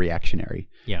very reactionary.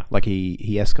 Yeah. Like, he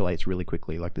escalates really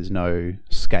quickly. Like, there's no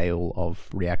scale of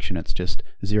reaction. It's just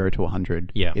 0 to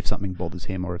 100 if something bothers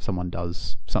him, or if someone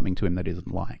does something to him that he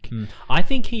doesn't like. I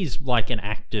think he's like an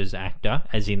actor's actor,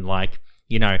 as in, like,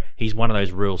 you know, he's one of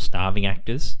those real starving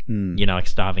actors, you know, like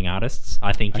starving artists.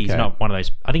 I think he's not one of those.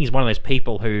 I think he's one of those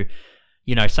people who,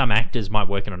 you know, some actors might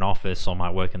work in an office or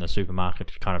might work in the supermarket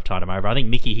to kind of tide him over. I think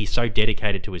Mickey, he's so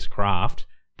dedicated to his craft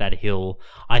that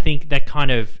I think that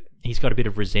kind of, he's got a bit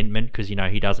of resentment because, you know,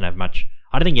 he doesn't have much,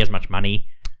 I don't think he has much money.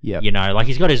 Yeah. You know, like,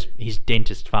 he's got his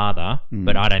dentist father,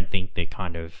 but I don't think they're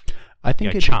kind of, I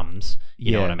think chums,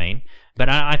 you know what I mean? But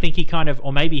I think he kind of,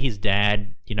 or maybe his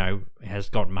dad, you know, has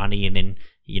got money, and then,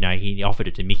 you know, he offered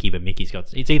it to Mickey, but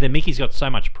it's either Mickey's got so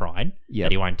much pride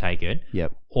that he won't take it,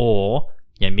 or,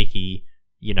 you know, Mickey,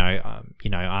 you know,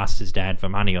 asks his dad for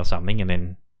money or something, and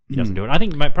then he doesn't do it. I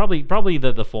think probably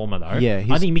the former, though. Yeah,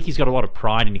 I think Mickey's got a lot of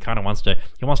pride, and he kind of wants to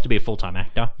be a full-time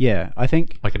actor. Yeah, I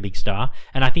think, like a big star,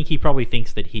 and I think he probably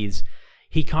thinks that he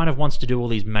kind of wants to do all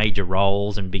these major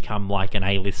roles and become like an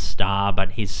A-list star,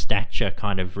 but his stature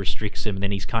kind of restricts him. And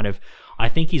then I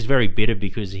think he's very bitter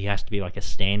because he has to be like a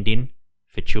stand-in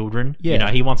for children. Yeah. You know,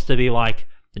 he wants to be like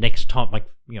the next Tom, like,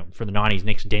 you know, for the 90s,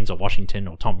 next Denzel Washington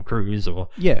or Tom Cruise, or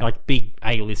like big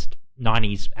A-list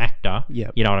 90s actor.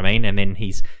 Yeah. You know what I mean? And then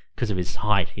because of his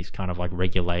height, he's kind of like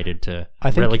relegated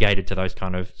to those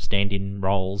kind of stand-in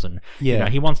roles. And, you know,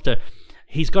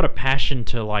 he's got a passion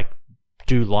to, like,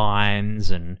 do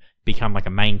lines and become like a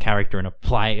main character in a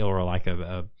play or like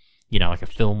a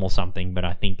film or something. But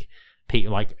I think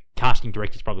like casting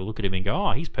directors probably look at him and go,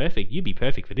 oh, he's perfect, you'd be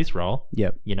perfect for this role,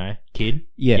 you know, kid.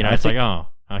 You know, it's like, oh,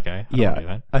 okay, I don't wanna do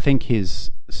that. I think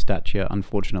his stature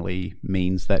unfortunately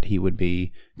means that he would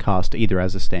be cast either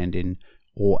as a stand-in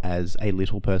or as a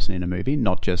little person in a movie,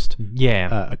 not just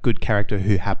a good character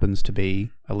who happens to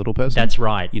be a little person. That's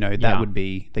right. You know, that would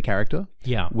be the character,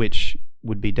 which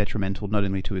would be detrimental not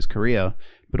only to his career,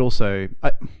 but also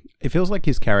it feels like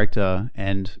his character,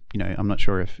 and, you know, I'm not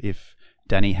sure if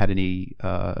Danny had any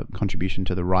contribution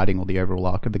to the writing or the overall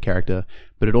arc of the character,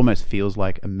 but it almost feels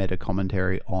like a meta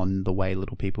commentary on the way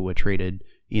little people were treated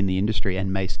in the industry,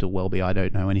 and may still well be. I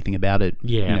don't know anything about it,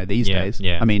 you know, these days.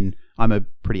 I mean, I'm a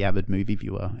pretty avid movie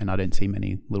viewer, and I don't see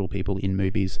many little people in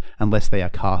movies unless they are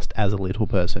cast as a little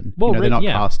person. Well, you know, they're not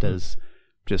cast as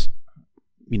just,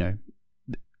 you know,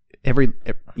 every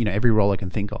role I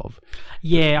can think of.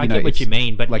 Yeah, I get what you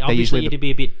mean, but like, obviously it'd be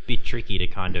a bit tricky to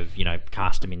kind of, you know,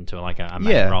 cast him into like a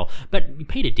main role. But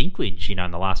Peter Dinklage, you know,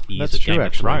 in the last few years of Game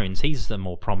of Thrones, he's the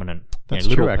more prominent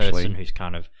little person who's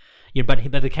kind of, you know,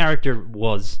 but the character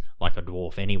was like a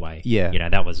dwarf anyway. Yeah, you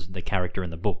know, that was the character in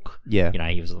the book. Yeah, you know,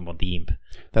 he was the imp.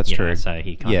 That's true. Know, so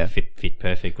he kind of fit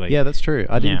perfectly. Yeah, that's true.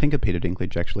 I didn't think of Peter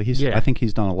Dinklage actually. I think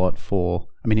he's done a lot for.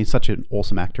 I mean, he's such an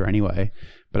awesome actor anyway.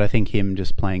 But I think him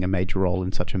just playing a major role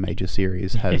in such a major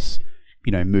series has,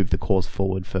 you know, moved the cause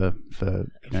forward for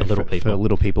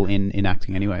little people in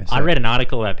acting anyway. So. I read an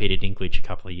article about Peter Dinklage a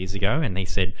couple of years ago, and they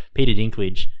said Peter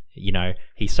Dinklage you know,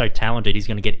 he's so talented, he's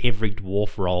going to get every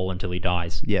dwarf role until he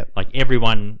dies. Yep. Like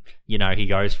everyone, you know, he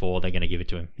goes for, they're going to give it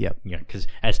to him. Yep. You know, because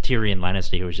as Tyrion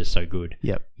Lannister, he was just so good.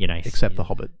 Yep. You know, Except the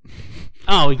Hobbit.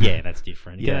 Oh yeah, that's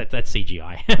different. Yeah. Yeah, that's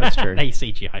CGI. That's true. They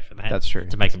CGI for that. That's true.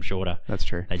 To make him shorter. That's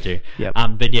true. They do. Yep.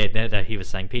 But yeah, he was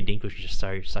saying Peter Dinklage was just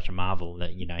such a marvel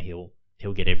that, you know, he'll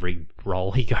get every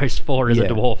role he goes for as a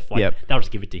dwarf. Like, they'll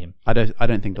just give it to him. I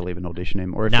don't think they'll even audition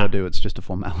him, or if they do, it's just a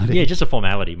formality. Yeah, just a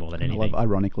formality more than anything.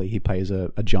 Ironically, he plays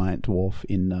a giant dwarf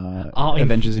in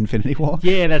Avengers Infinity War.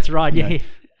 Yeah, that's right. Yeah.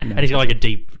 And he's got like a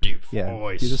deep Yeah,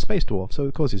 voice. he's a space dwarf, so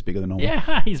of course he's bigger than normal.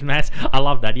 Yeah, he's massive. I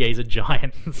love that. Yeah, he's a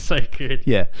giant. It's so good.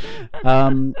 Yeah.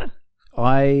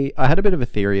 I had a bit of a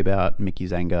theory about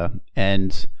Mickey's anger,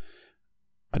 and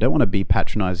I don't want to be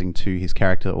patronizing to his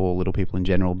character or little people in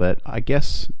general, but I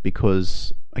guess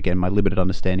because, again, my limited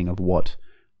understanding of what,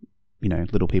 you know,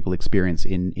 little people experience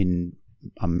in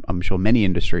I'm sure many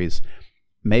industries,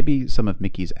 maybe some of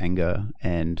Mickey's anger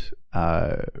and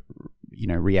you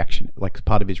know, reaction, like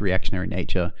part of his reactionary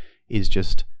nature, is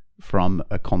just from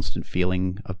a constant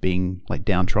feeling of being like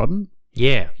downtrodden.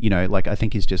 Yeah. You know, like I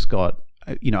think he's just got,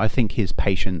 you know, I think his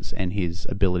patience and his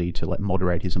ability to like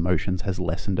moderate his emotions has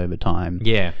lessened over time.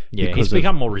 Yeah. He's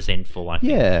become more resentful, I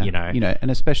think. Yeah. You know,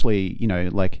 and especially, you know,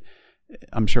 like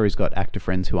I'm sure he's got actor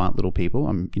friends who aren't little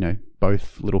people. You know,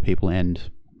 both little people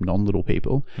and non-little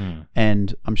people.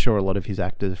 And I'm sure a lot of his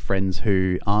actor friends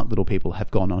who aren't little people have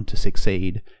gone on to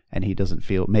succeed, and he doesn't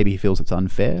feel, maybe he feels it's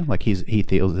unfair, like he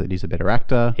feels that he's a better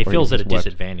actor. He feels at a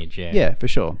disadvantage, Yeah, for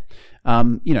sure.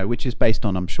 You know, which is based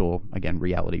on, I'm sure, again,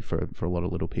 reality for a lot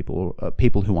of little people, or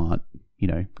people who aren't, you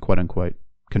know, quote unquote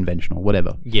conventional,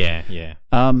 whatever. Yeah.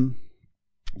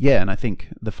 Yeah, and I think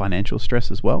the financial stress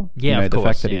as well. Yeah, you know, of the course,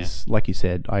 fact that he's, like you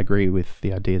said, I agree with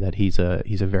the idea that he's a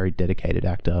very dedicated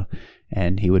actor,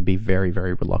 and he would be very,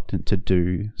 very reluctant to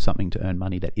do something to earn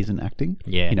money that isn't acting.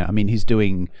 Yeah. You know, I mean, he's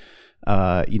doing,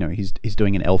 you know, he's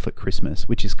doing an Elf at Christmas,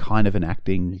 which is kind of an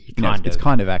acting. It's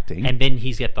kind of acting. And then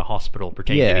he's at the hospital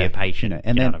pretending to be a patient. You know,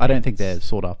 and then I don't think they're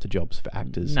sought after jobs for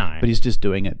actors. No. But he's just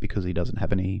doing it because he doesn't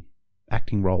have any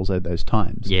acting roles at those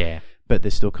times. Yeah. But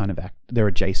they're still kind of they're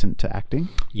adjacent to acting.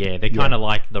 Yeah, they're kind of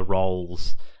like the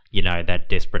roles, you know, that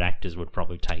desperate actors would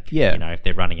probably take. Yeah. You know, if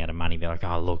they're running out of money, they're like,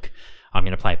 oh, look, I'm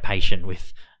going to play a patient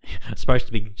with supposed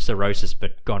to be cirrhosis,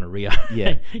 but gonorrhea.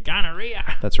 Yeah.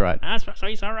 Gonorrhea. That's right. That's supposed to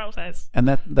be cirrhosis. And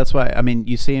that's why, I mean,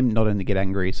 you see him not only get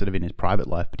angry sort of in his private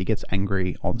life, but he gets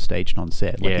angry on stage and on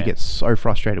set. Like, he gets so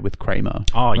frustrated with Kramer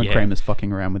when Kramer's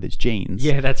fucking around with his jeans.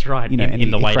 Yeah, that's right. You know,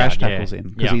 in the he way crash tackles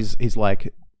him because he's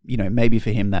like, you know, maybe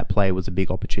for him that play was a big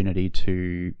opportunity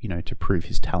to, you know, to prove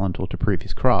his talent or to prove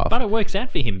his craft. But it works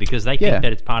out for him because they think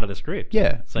that it's part of the script.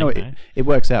 Yeah. So, no, it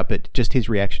works out, but just his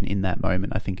reaction in that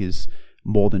moment, I think, is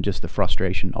more than just the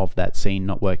frustration of that scene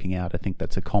not working out. I think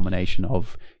that's a culmination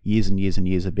of years and years and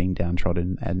years of being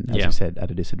downtrodden and, as you said,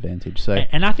 at a disadvantage. So,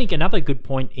 and I think another good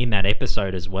point in that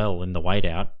episode as well, in the Wait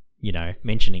Out, you know,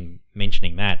 mentioning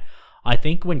that, I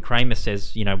think when Kramer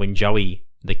says, you know, when Joey,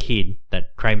 the kid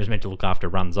that Kramer's meant to look after,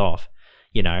 runs off,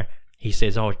 you know, he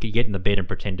says, oh, get in the bed and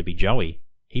pretend to be Joey.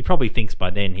 He probably thinks by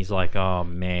then, he's like, oh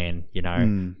man, you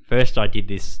know, first I did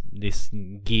this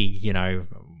gig, you know,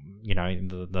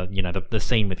 the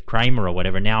scene with Kramer or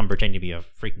whatever. Now I'm pretending to be a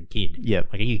freaking kid. Yep.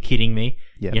 Like, are you kidding me?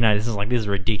 Yep. You know, this is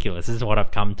ridiculous. This is what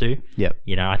I've come to. Yep.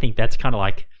 You know, I think that's kind of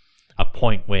like a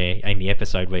point where in the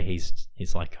episode where he's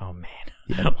like, oh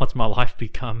man, what's my life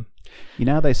become? You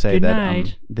know how they say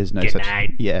that there's no such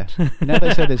yeah. You know how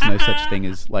they say there's no such thing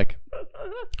as, like,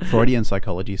 Freudian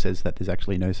psychology says that there's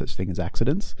actually no such thing as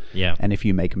accidents. Yeah. And if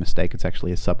you make a mistake, it's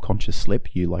actually a subconscious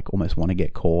slip. You like almost want to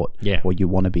get caught. Yeah. Or you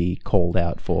want to be called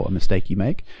out for a mistake you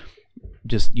make.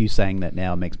 Just you saying that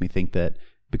now makes me think that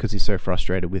because he's so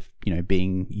frustrated with, you know,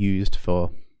 being used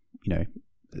for, you know,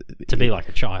 to be like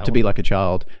a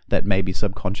child, that maybe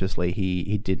subconsciously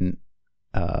he didn't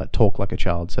talk like a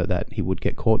child so that he would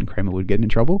get caught and Kramer would get in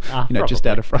trouble. You know, just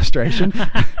out of frustration.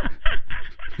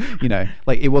 You know,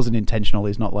 like, it wasn't intentional.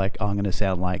 He's not like, oh, I'm going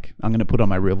to put on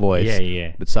my real voice.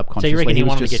 Yeah. But subconsciously, so you reckon he was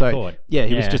wanted just to get caught? Yeah,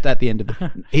 he was just at the end of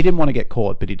he didn't want to get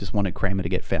caught, but he just wanted Kramer to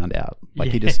get found out.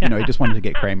 Like, he just, you know, he just wanted to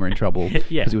get Kramer in trouble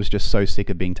because he was just so sick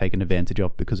of being taken advantage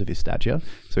of because of his stature.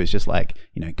 So he's just like,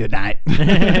 you know, good night.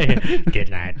 Good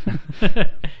night.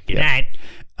 Good night.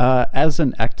 As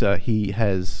an actor,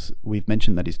 we've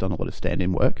mentioned that he's done a lot of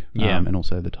stand-in work. And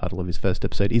also the title of his first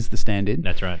episode is The Stand-In.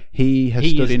 That's right.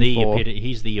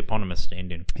 He's the eponymous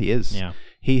stand-in. He is. Yeah.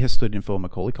 He has stood in for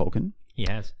Macaulay Culkin. He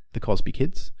has. The Cosby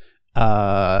Kids.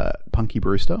 Punky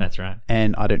Brewster. That's right.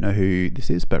 And I don't know who this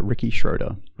is, but Ricky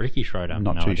Schroeder. Ricky Schroeder. I'm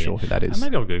not too sure who that is.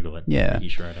 Maybe I'll Google it. Yeah. Ricky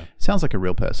Schroeder. Sounds like a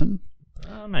real person.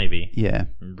 Maybe. Yeah.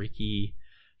 Ricky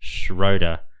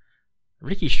Schroeder.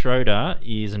 Ricky Schroeder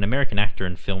is an American actor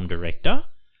and film director.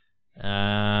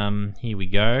 Here we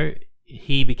go.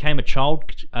 He became a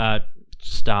child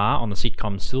star on the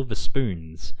sitcom Silver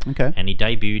Spoons. Okay. And he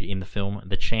debuted in the film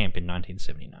The Champ in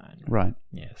 1979. Right.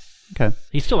 Yes. Okay.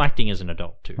 He's still acting as an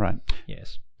adult too. Right.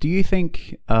 Yes. Do you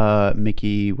think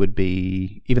Mickey would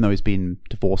be, even though he's been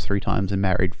divorced 3 times and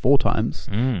married 4 times,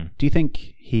 do you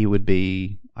think he would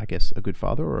be, I guess, a good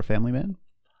father or a family man?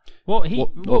 Well,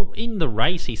 in the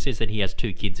race, he says that he has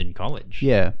 2 kids in college.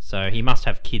 Yeah. So he must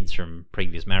have kids from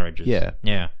previous marriages. Yeah.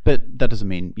 Yeah. But that doesn't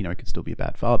mean, he could still be a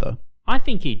bad father. I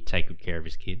think he'd take good care of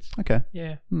his kids. Okay.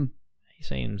 Yeah. He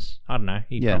seems, I don't know,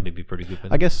 he'd probably be pretty good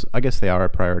with I them. guess they are a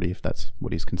priority if that's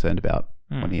what he's concerned about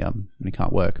when he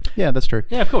can't work. Yeah, that's true.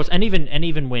 Yeah, of course. And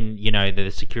even when,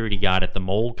 the security guard at the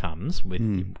mall comes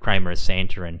with Kramer as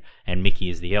Santa and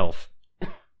Mickey as the elf,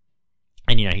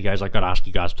 and, he goes, I've got to ask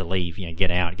you guys to leave,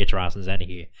 get out, get your asses out of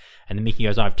here. And then Mickey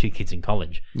goes, I have 2 kids in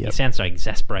college. Yep. He sounds so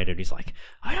exasperated. He's like,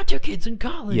 I got 2 kids in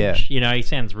college. Yeah. He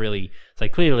sounds really, so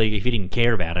clearly if you didn't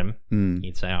care about him,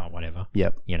 you'd say, oh, whatever.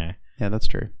 Yep. Yeah, that's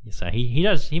true. So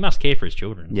he must care for his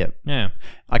children. Yep. Yeah.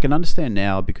 I can understand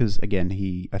now because, again,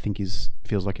 I think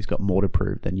feels like he's got more to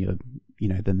prove than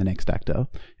than the next actor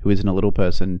who isn't a little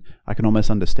person. I can almost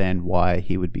understand why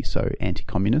he would be so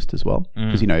anti-communist as well.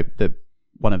 Because,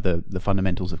 one of the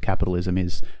fundamentals of capitalism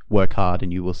is work hard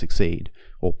and you will succeed,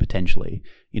 or potentially,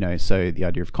 so the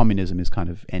idea of communism is kind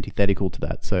of antithetical to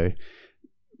that. So,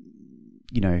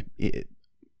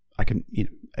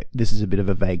 this is a bit of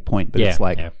a vague point, but it's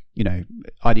like,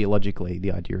 ideologically,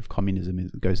 the idea of communism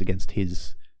goes against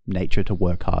his nature to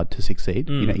work hard to succeed.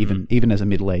 Even as a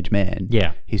middle-aged man,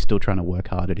 he's still trying to work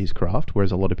hard at his craft,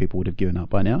 whereas a lot of people would have given up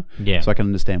by now. Yeah. So I can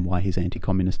understand why he's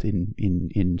anti-communist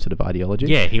in sort of ideology.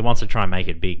 Yeah, he wants to try and make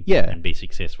it big and be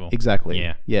successful. Exactly.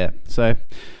 Yeah. So,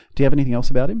 do you have anything else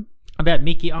about him? About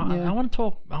Mickey, I want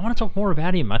to talk more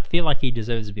about him. I feel like he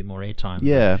deserves a bit more airtime.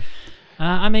 Yeah.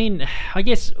 I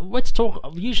guess let's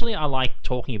talk. Usually, I like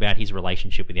talking about his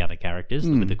relationship with the other characters,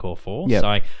 with the core 4. Yep.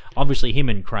 So, obviously, him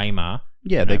and Kramer,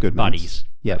 they're good buddies,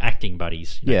 Yeah, acting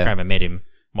buddies. Kramer met him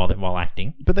while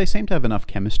acting, but they seem to have enough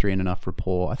chemistry and enough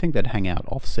rapport. I think they'd hang out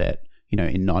offset,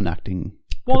 in non-acting.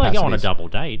 Well, capacities. they go on a double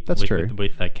date. That's true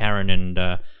with Karen and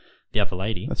the other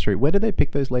lady. That's true. Where did they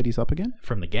pick those ladies up again?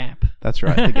 From the Gap. That's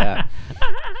right, the Gap.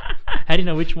 How do you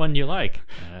know which one you like?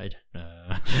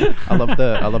 I love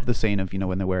the scene of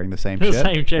when they're wearing the same shirt.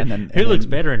 Same shirt. And who looks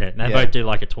better in it? And they both do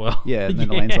like a twirl. Yeah, and then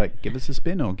Elaine's like, give us a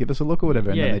spin or give us a look or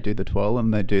whatever. And then they do the twirl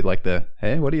and they do like the,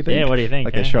 hey, what do you think? Yeah, what do you think?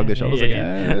 Like they shrug their shoulders.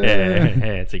 Yeah,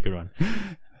 it's a good one.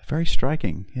 Very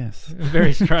striking, yes.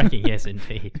 Very striking, yes,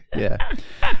 indeed. Yeah.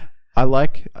 I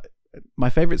like, my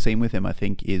favorite scene with him, I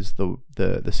think, is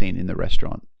the scene in the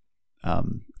restaurant.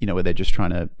 Where they're just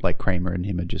trying to, like, Kramer and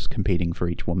him are just competing for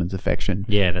each woman's affection.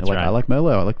 Yeah, that's like, right. I like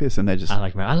Merlot, I like this, and they just... I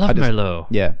like Merlot. I love Merlot.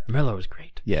 Yeah. Merlot was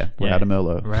great. Yeah, we're out of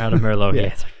Merlot. We're out of Merlot, yeah.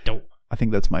 It's like, dope. I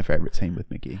think that's my favorite scene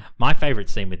with Mickey. My favorite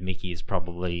scene with Mickey is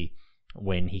probably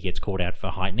when he gets called out for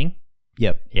heightening.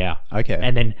 Yep. Yeah. Okay.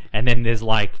 And then there's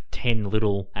like 10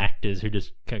 little actors who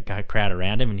just crowd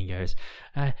around him, and he goes,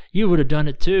 "You would have done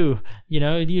it too.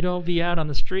 You'd all be out on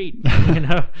the street.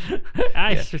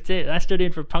 I stood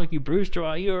in for Punky Brewster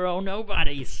while you were all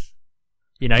nobodies."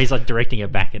 He's like directing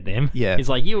it back at them. Yeah. He's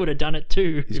like, "You would have done it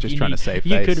too. He's just trying to save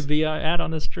face. You could have been out on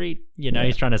the street."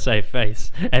 He's trying to save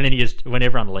face. And then when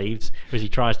everyone leaves, because he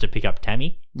tries to pick up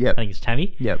Tammy. Yep. I think it's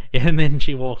Tammy. Yep. And then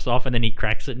she walks off, and then he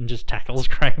cracks it and just tackles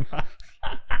Kramer.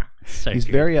 He's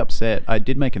good. very upset. I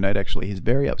did make a note, actually. He's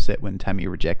very upset when Tammy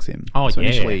rejects him. Oh, so yeah.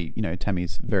 initially,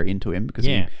 Tammy's very into him because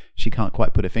she can't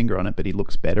quite put a finger on it, but he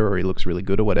looks better or he looks really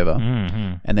good or whatever.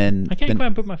 Mm-hmm. And then... I can't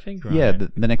quite put my finger on it. Yeah,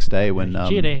 the next day when...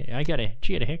 She had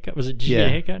a haircut. Was it, did you get a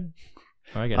haircut?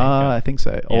 Or I got a haircut? I think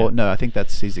so. Yeah. Or no, I think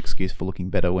that's his excuse for looking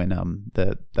better when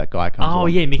that guy comes along. Oh,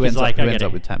 yeah, Mickey's like... Who ends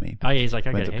up with Tammy. Oh, yeah, he's like,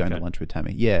 I got a haircut. Ends up going to lunch with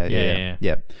Tammy. Yeah.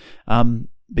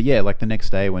 But yeah, like the next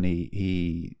day when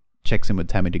he checks in with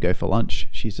Tammy to go for lunch,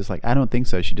 she's just like, I don't think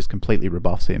so. She just completely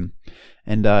rebuffs him.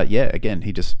 And again,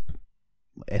 he just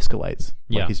escalates.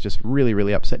 Like he's just really,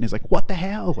 really upset, and he's like, what the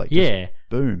hell? Like, just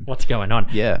boom. What's going on?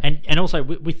 Yeah. And also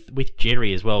with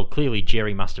Jerry as well, clearly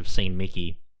Jerry must have seen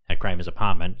Mickey at Kramer's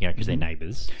apartment, because they're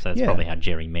neighbours. So that's probably how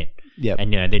Jerry met. Yeah.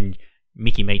 And then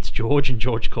Mickey meets George, and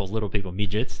George calls little people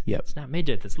midgets. Yep. It's not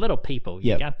midgets, it's little people.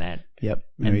 You got that? Yep.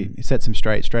 And he sets him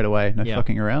straight away. No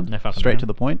fucking around. No fucking straight around. to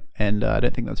the point. And I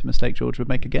don't think that's a mistake George would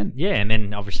make again. Yeah, and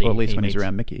then obviously... Or at least when he's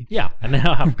around Mickey. Yeah, and then,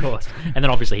 of course. And then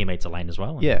obviously he meets Elaine as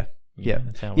well. Yeah. Yeah.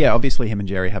 That's how it Yeah, works. obviously him and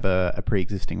Jerry have a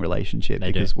pre-existing relationship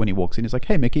They because do. when he walks in, he's like,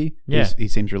 hey, Mickey. Yeah. He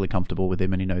seems really comfortable with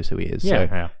him and he knows who he is. Yeah,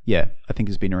 So, yeah. yeah, I think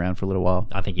he's been around for a little while.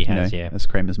 I think he has, yeah. As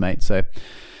Kramer's mate. So,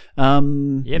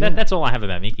 Yeah, that's all I have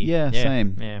about Mickey. Yeah,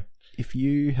 same. Yeah. If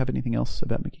you have anything else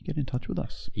about Mickey, get in touch with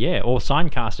us. Yeah, or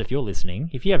Signcast if you're listening.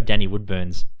 If you have Danny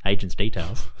Woodburn's agent's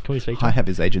details, can we speak to I him? have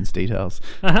his agent's details.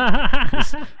 I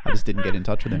just didn't get in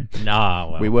touch with him. No,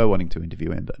 well. We were wanting to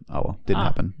interview him, but didn't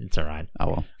happen. It's all right. Oh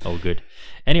well. All good.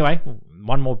 Anyway,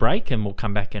 one more break and we'll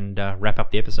come back and wrap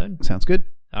up the episode. Sounds good.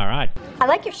 All right. I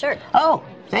like your shirt. Oh,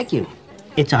 thank you.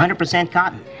 It's 100%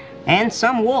 cotton. And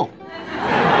some wool.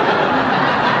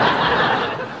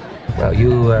 Well,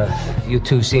 you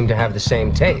two seem to have the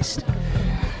same taste.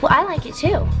 Well, I like it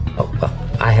too. Oh, well,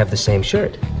 I have the same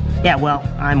shirt. Yeah, well,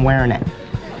 I'm wearing it.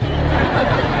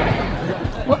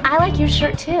 Well, I like your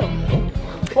shirt too.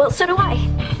 Well, so do I.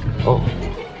 Oh.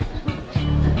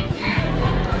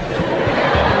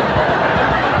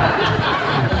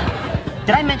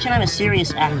 Did I mention I'm a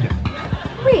serious actor?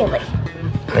 Really?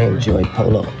 I enjoy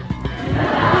polo.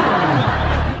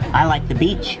 I like the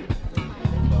beach.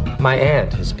 My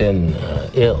aunt has been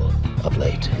ill of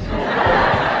late.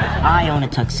 I own a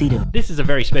tuxedo. This is a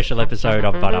very special episode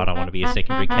of But I Don't Want to Be a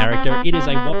Secondary Character. It is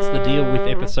a What's the Deal with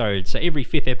episode. So every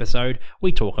 5th episode,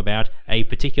 we talk about a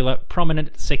particular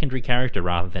prominent secondary character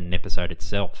rather than an episode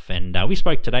itself. And we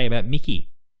spoke today about Mickey,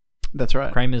 That's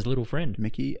right. Kramer's little friend.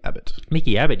 Mickey Abbott.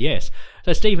 Mickey Abbott, yes.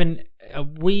 So, Stephen,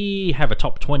 we have a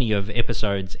top 20 of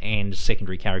episodes and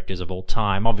secondary characters of all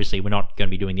time. Obviously, we're not going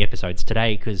to be doing the episodes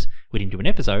today because we didn't do an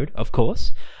episode, of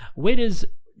course. Where does,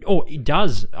 or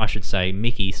does, I should say,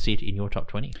 Mickey sit in your top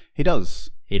 20? He does.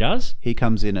 He does? He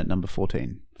comes in at number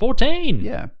 14. 14?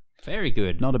 Yeah. Very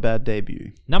good. Not a bad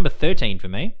debut. Number 13 for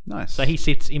me. Nice. So he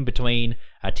sits in between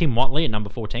Tim Watley at number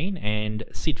 14 and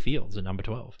Sid Fields at number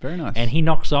 12. Very nice. And he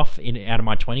knocks off, out of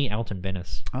my 20, Alton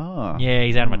Bennis. Ah. Yeah,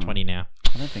 he's out of my 20 now.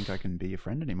 I don't think I can be your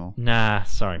friend anymore. Nah,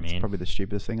 sorry, man. Probably the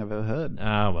stupidest thing I've ever heard.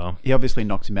 Oh, well. He obviously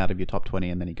knocks him out of your top 20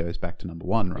 and then he goes back to number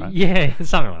 1, right? Yeah,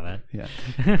 something like that.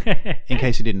 Yeah. In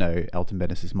case you didn't know, Alton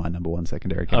Bennis is my number 1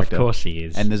 secondary character. Of course he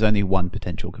is. And there's only one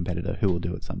potential competitor who will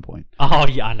do at some point. Oh,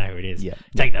 yeah, I know who it is. Yeah.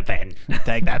 Take the pen.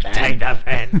 Take that pen. Take that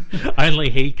pen. Only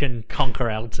he can conquer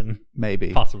Alton.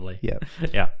 Maybe. Possibly. Yeah.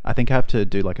 Yeah. I think I have to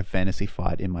do like a fantasy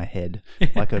fight in my head,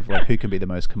 like of like who can be the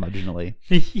most curmudgeonly.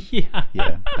 Yeah.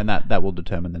 Yeah. And that will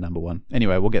determine the number 1.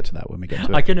 Anyway, we'll get to that when we get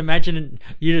to it. I can imagine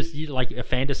you like a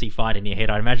fantasy fight in your head.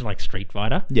 I imagine like Street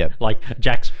Fighter. Yeah. Like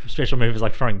Jack's special move is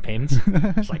like throwing pens.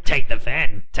 It's like take the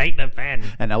pen, take the pen.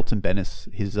 And Alton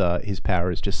Bennis, his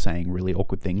power is just saying really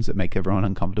awkward things that make everyone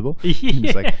uncomfortable. Yeah.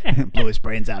 He's like blew his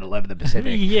brains out all over the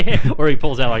Pacific. Yeah. Or he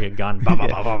pulls out like a gun. Bah, bah,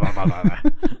 bah, bah, bah, bah,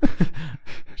 bah.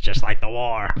 It's just like the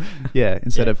war. Yeah,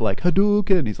 instead of like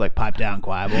Hadouken, he's like pipe down,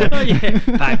 choir boy. Oh, yeah.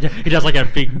 Pipe down. He does like a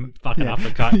big fucking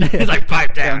uppercut. Yeah. He's like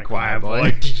pipe down, choir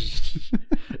boy.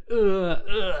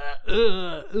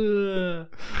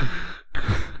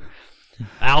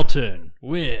 Alton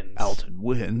wins. Alton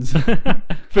wins.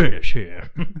 Finish here.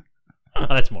 Oh,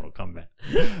 that's Mortal Kombat.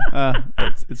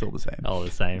 It's all the same. All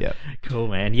the same. Yep. Cool,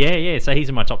 man. Yeah. So he's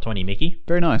in my top 20, Mickey.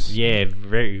 Very nice. Yeah,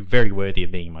 very, very worthy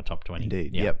of being in my top 20.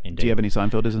 Indeed. Yeah, Yep. Indeed. Do you have any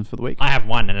Seinfeldisms for the week? I have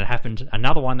one, and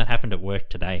another one that happened at work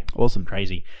today. Awesome.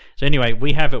 Crazy. So anyway,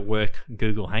 we have at work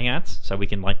Google Hangouts, so we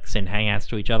can like send Hangouts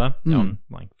to each other on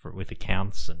with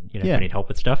accounts and if we need help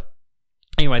with stuff.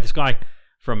 Anyway, this guy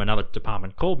from another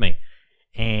department called me,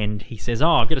 and he says,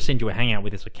 "Oh, I've got to send you a Hangout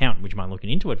with this account. Would you mind looking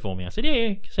into it for me?" I said,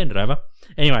 "Yeah, send it over."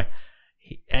 Anyway,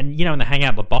 and in the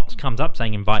Hangout, the box comes up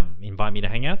saying invite me to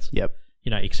Hangouts. Yep.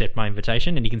 Accept my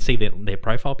invitation, and you can see their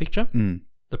profile picture.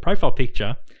 The profile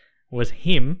picture was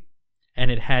him,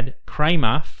 and it had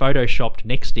Kramer photoshopped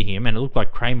next to him, and it looked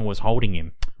like Kramer was holding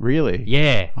him. Really?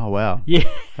 Yeah. Oh wow. Yeah.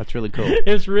 That's really cool. It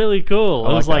was really cool.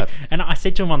 I was like like, that. and I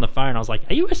said to him on the phone, I was like,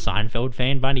 "Are you a Seinfeld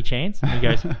fan by any chance?" And he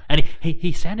goes, and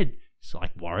he sounded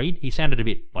like worried. He sounded a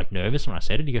bit like nervous when I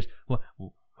said it. He goes,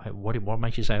 "What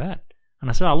makes you say that?" And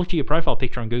I said, "I looked at your profile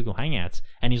picture on Google Hangouts,"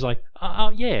 and he's like, "Oh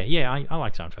yeah, I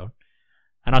like Seinfeld."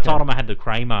 And I told him I had the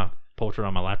Kramer portrait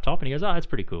on my laptop, and he goes, "Oh, that's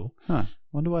pretty cool." Huh.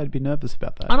 Wonder why I'd be nervous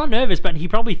about that. I'm not nervous, but he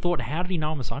probably thought, "How did he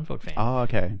know I'm a Seinfeld fan?" Oh,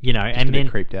 okay. Just and a bit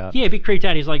creeped out. Yeah, a bit creeped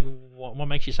out. He's like, what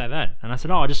makes you say that? And I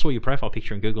said, "Oh, I just saw your profile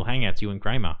picture in Google Hangouts, you and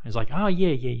Kramer." He's like, "Oh,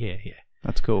 yeah.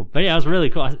 That's cool. But yeah, it was really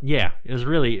cool.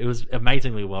 It was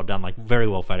amazingly well done, like very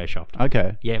well photoshopped.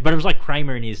 Okay. Yeah, but it was like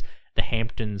Kramer in the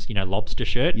Hamptons, lobster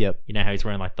shirt. Yep. You know how he's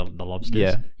wearing like the lobsters?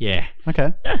 Yeah. Yeah.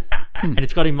 Okay. And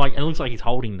it's got him like, it looks like he's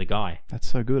holding the guy. That's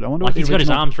so good. I wonder Like what he's got his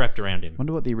arms wrapped around him.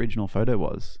 Wonder what the original photo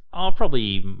was. Oh,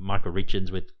 probably Michael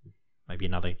Richards with maybe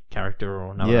another character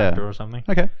or another actor or something.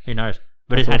 Okay. Who knows?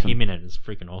 But That's it had awesome. him in it. It's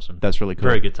freaking awesome. That's really cool.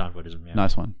 Very good Seinfeldism. Yeah.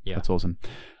 Nice one. Yeah. That's awesome.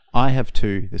 I have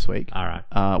 2 this week. All right.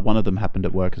 One of them happened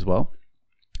at work as well.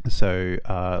 So,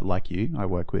 like you, I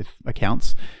work with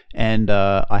accounts, and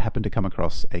I happened to come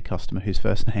across a customer whose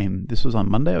first name, this was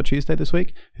on Monday or Tuesday this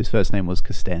week, whose first name was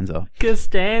Costanza.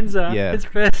 Costanza. Yeah. His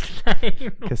first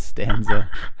name. Costanza.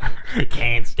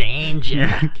 Can't stand you.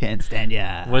 Can't stand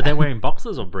ya. Were they wearing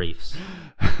boxers or briefs?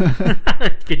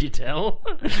 Could you tell?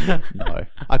 No.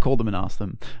 I called them and asked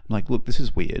them, I'm like, look, this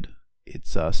is weird.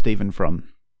 It's Stephen from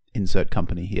insert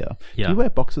company here. Yeah. Do you wear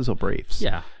boxers or briefs?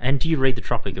 Yeah. And do you read the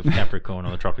Tropic of Capricorn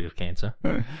or the Tropic of Cancer?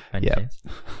 Yeah.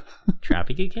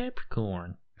 Tropic of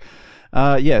Capricorn.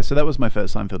 So that was my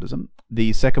first Seinfeldism.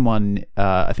 The second one,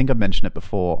 I think I've mentioned it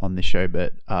before on this show,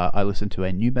 but I listened to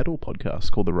a new metal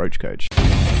podcast called The Roach Coach.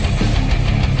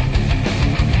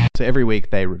 So every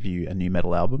week they review a new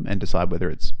metal album and decide whether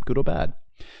it's good or bad.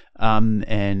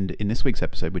 And in this week's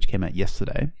episode, which came out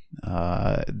yesterday,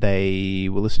 they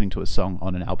were listening to a song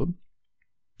on an album.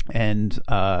 And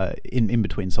in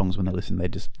between songs when they listen, they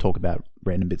just talk about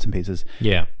random bits and pieces.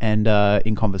 Yeah. And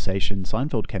in conversation,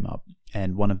 Seinfeld came up.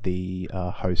 And one of the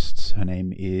hosts, her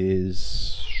name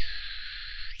is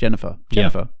Jennifer.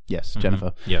 Jennifer. Yes,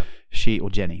 Jennifer. Yeah.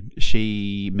 Jenny,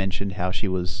 she mentioned how she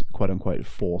was, quote unquote,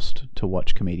 forced to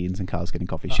watch comedians in cars getting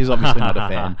coffee. She's obviously not a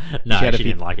fan. No, she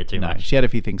didn't like it too much. She had a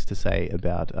few things to say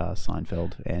about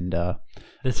Seinfeld and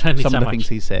there's only some so of the much, things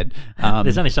he said.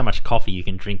 there's only so much coffee you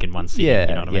can drink in one sitting. Yeah,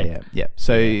 you know what I mean? yeah.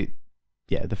 So,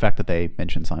 the fact that they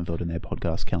mentioned Seinfeld in their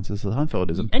podcast counts as a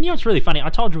Seinfeldism. And you know what's really funny? I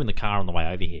told you in the car on the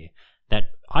way over here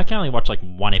that I can only watch like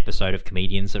one episode of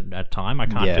comedians at a time. I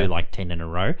can't do like 10 in a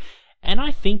row. And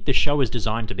I think the show is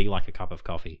designed to be like a cup of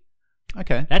coffee.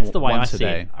 Okay. That's the way I Once a see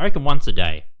day. it. I reckon once a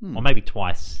day, or maybe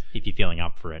twice if you're feeling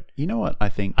up for it. You know what I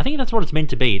think? I think that's what it's meant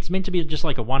to be. It's meant to be just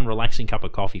like a one relaxing cup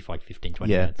of coffee for like 15,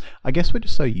 20 minutes. I guess we're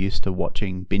just so used to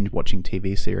binge watching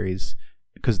TV series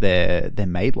because they're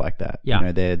made like that. Yeah.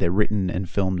 You know, they're written and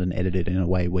filmed and edited in a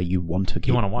way where you want to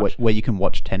keep, wanna watch. where you can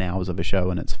watch 10 hours of a show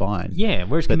and it's fine. Yeah,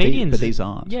 whereas But comedians... but these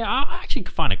aren't. Yeah, I actually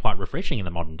find it quite refreshing in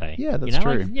the modern day. Yeah, that's you know,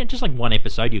 true. Like, just like one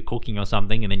episode, you're cooking or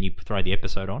something, and then you throw the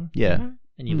episode on. Yeah. You know,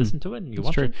 and you listen to it, and you That's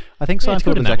watch true. it. I think Yeah, it's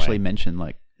good Seinfeld in has that actually way. mentioned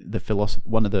like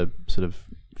one of the sort of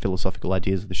philosophical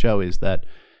ideas of the show is that,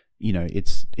 you know,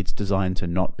 it's designed to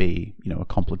not be, you know, a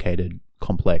complicated,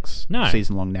 complex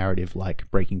season-long narrative like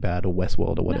Breaking Bad or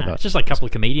Westworld or whatever. No, it's just like a couple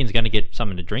of comedians going to get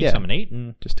something to drink, something to eat,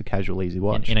 and just a casual, easy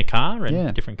watch in a car, and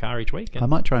a different car each week. And I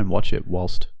might try and watch it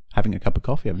whilst having a cup of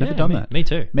coffee. I've never done that. Me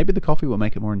too. Maybe the coffee will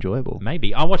make it more enjoyable.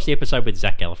 Maybe. I watched the episode with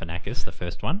Zach Galifianakis, the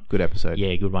first one. Good episode.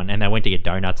 Yeah, good one. And they went to get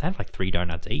donuts. They had like 3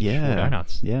 donuts each. 4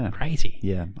 donuts. Yeah. Crazy.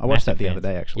 Yeah. I watched that Massive the fans. other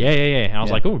day, actually. Yeah. And I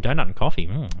was like, oh, donut and coffee.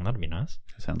 That'd be nice.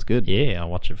 Sounds good. Yeah, I'll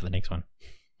watch it for the next one.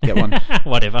 Get one.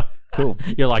 Whatever. Cool.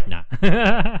 You're like, nah.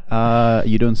 Are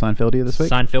you doing Seinfeldia this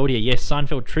week? Seinfeldia, yes.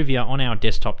 Seinfeld trivia on our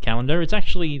desktop calendar. It's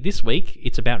actually, this week,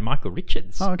 it's about Michael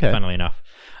Richards. Oh, okay. Funnily enough.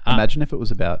 Imagine if it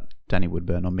was about Danny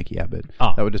Woodburn or Mickey Abbott.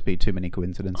 Oh. That would just be too many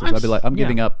coincidences. I'd be like, I'm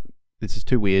giving up. This is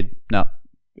too weird. No,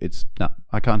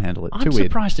 I can't handle it. I'm Too weird.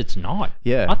 surprised it's not.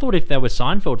 Yeah. I thought if there were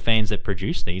Seinfeld fans that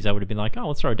produced these, they would have been like, oh,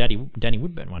 let's throw Danny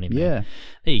Woodburn one in there. Yeah.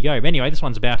 There you go. But anyway, this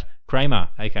one's about Kramer,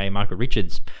 aka Michael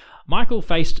Richards. Michael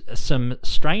faced some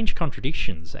strange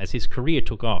contradictions as his career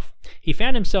took off. He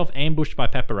found himself ambushed by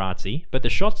paparazzi, but the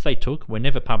shots they took were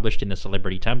never published in the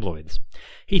celebrity tabloids.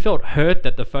 He felt hurt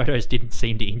that the photos didn't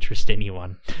seem to interest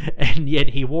anyone, and yet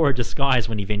he wore a disguise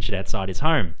when he ventured outside his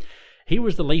home. He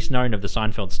was the least known of the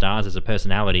Seinfeld stars as a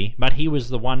personality, but he was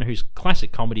the one whose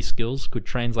classic comedy skills could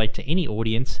translate to any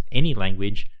audience, any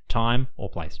language, time, or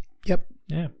place. Yep.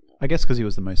 Yeah. I guess because he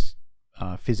was the most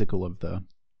physical of the,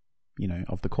 you know,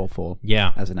 of the core four.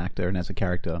 Yeah. As an actor and as a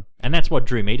character. And that's what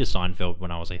drew me to Seinfeld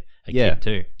when I was a kid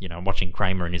too. You know, watching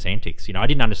Kramer and his antics. You know, I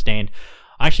didn't understand.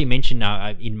 I actually mentioned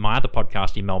in my other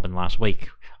podcast in Melbourne last week,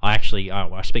 I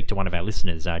speak to one of our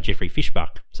listeners, Jeffrey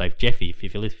Fishbuck. So, Jeffy,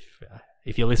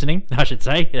 if you're listening, I should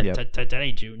say,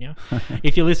 today, Junior.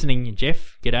 If you're listening,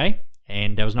 Jeff, g'day.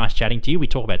 And it was nice chatting to you. We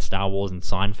talk about Star Wars and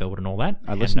Seinfeld and all that.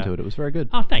 I listened to it. It was very good.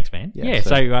 Oh, thanks, man. Yeah,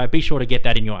 so be sure to get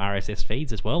that in your RSS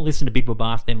feeds as well. Listen to Big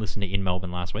Bath, then listen to In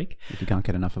Melbourne last week. If you can't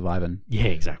get enough of Ivan. Yeah,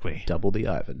 exactly. Double the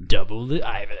Ivan. Double the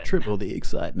Ivan. Triple the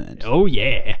excitement. Oh,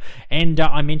 yeah. And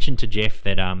I mentioned to Jeff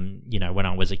that, you know, when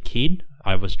I was a kid,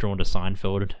 I was drawn to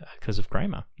Seinfeld because of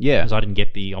Kramer. Yeah. Because I didn't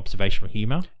get the observational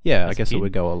humour. Yeah, I guess it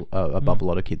would go above a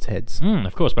lot of kids' heads.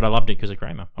 Of course, but I loved it because of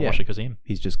Kramer. I watched it because of him.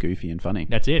 He's just goofy and funny.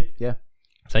 That's it. Yeah.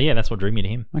 So, yeah, that's what drew me to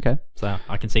him. Okay. So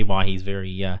I can see why he's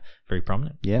very very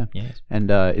prominent. Yeah. Yes. And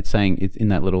it's saying, it's in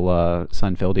that little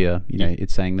Seinfeldia, you know,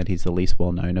 it's saying that he's the least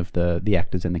well-known of the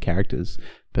actors and the characters.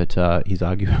 but he's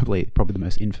arguably probably the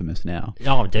most infamous now.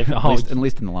 Oh, definitely. At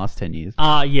least in the last 10 years.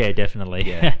 Yeah, definitely.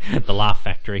 Yeah. The Laugh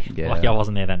Factory. Yeah. Like I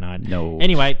wasn't there that night. No.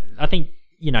 Anyway, I think,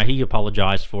 he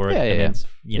apologised for it. Yeah, and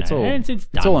yeah. then, it's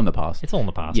It's all in the past. It's all in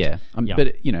the past. Yeah. Yeah.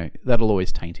 But, that'll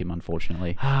always taint him,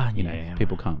 unfortunately. Yeah.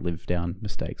 People can't live down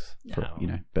mistakes.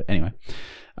 No. But anyway.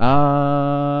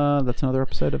 That's another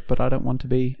episode of But I Don't Want to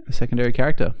Be a Secondary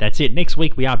Character. That's it. Next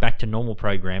week we are back to normal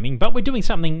programming, but we're doing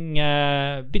something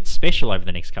a bit special over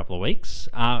the next couple of weeks.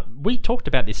 We talked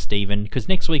about this, Stephen, because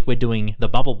next week we're doing The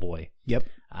Bubble Boy. Yep.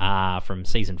 From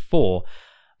season 4.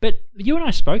 But you and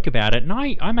I spoke about it, and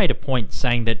I made a point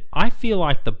saying that I feel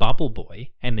like The Bubble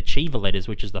Boy and the Cheever Letters,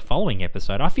 which is the following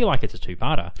episode, I feel like it's a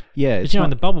two-parter. Yeah. Because,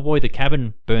 in The Bubble Boy, the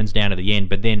cabin burns down at the end,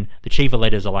 but then the Cheever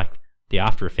Letters are like the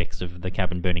after effects of the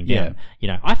cabin burning down.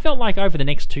 Yeah. I felt like over the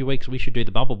next 2 weeks we should do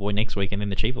The Bubble Boy next week and then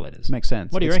the Cheever Letters. Makes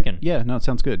sense. What do you reckon? Yeah, no, it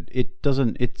sounds good.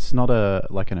 It's not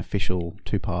an official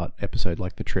 2-part episode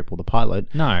like the trip or the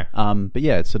pilot. No. But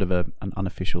yeah, it's sort of an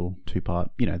unofficial 2-part.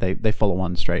 They follow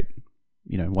one straight,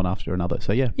 one after another.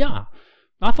 So yeah. Yeah.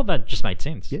 I thought that just made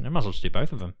sense. Yeah. I might as well just do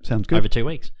both of them. Sounds good. Over 2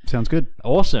 weeks. Sounds good.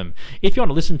 Awesome. If you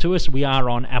want to listen to us, we are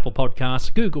on Apple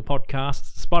Podcasts, Google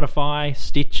Podcasts, Spotify,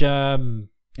 Stitcher,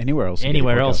 anywhere else.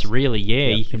 Anywhere else, really, yeah.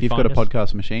 Yep. You can if you've find got a us.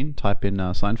 podcast machine, type in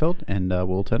Seinfeld and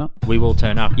we'll turn up. We will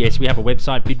turn up. Yes, we have a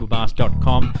website,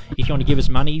 bidwabask.com. If you want to give us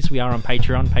monies, we are on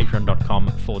Patreon,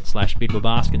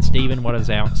 patreon.com/bidwabask. And Stephen, what is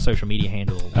our social media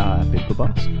handle?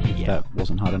 Bidwabask, if that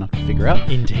wasn't hard enough to figure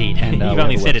out. Indeed. And, You've we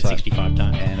only have a said it website 65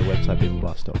 times. And a website,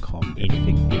 bidwabask.com.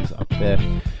 Everything is up there.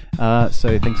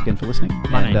 So thanks again for listening.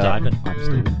 My name's Ivan. I'm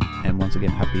Stephen. And once again,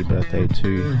 happy birthday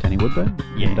to Danny Woodburn.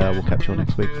 Yeah. And we'll catch you all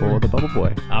next week for The Bubble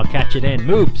Boy. I'll catch you then.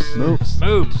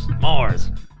 Moops. Mars.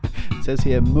 It says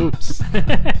here, moops.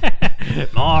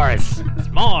 Mars. It's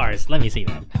Mars. Let me see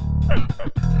that.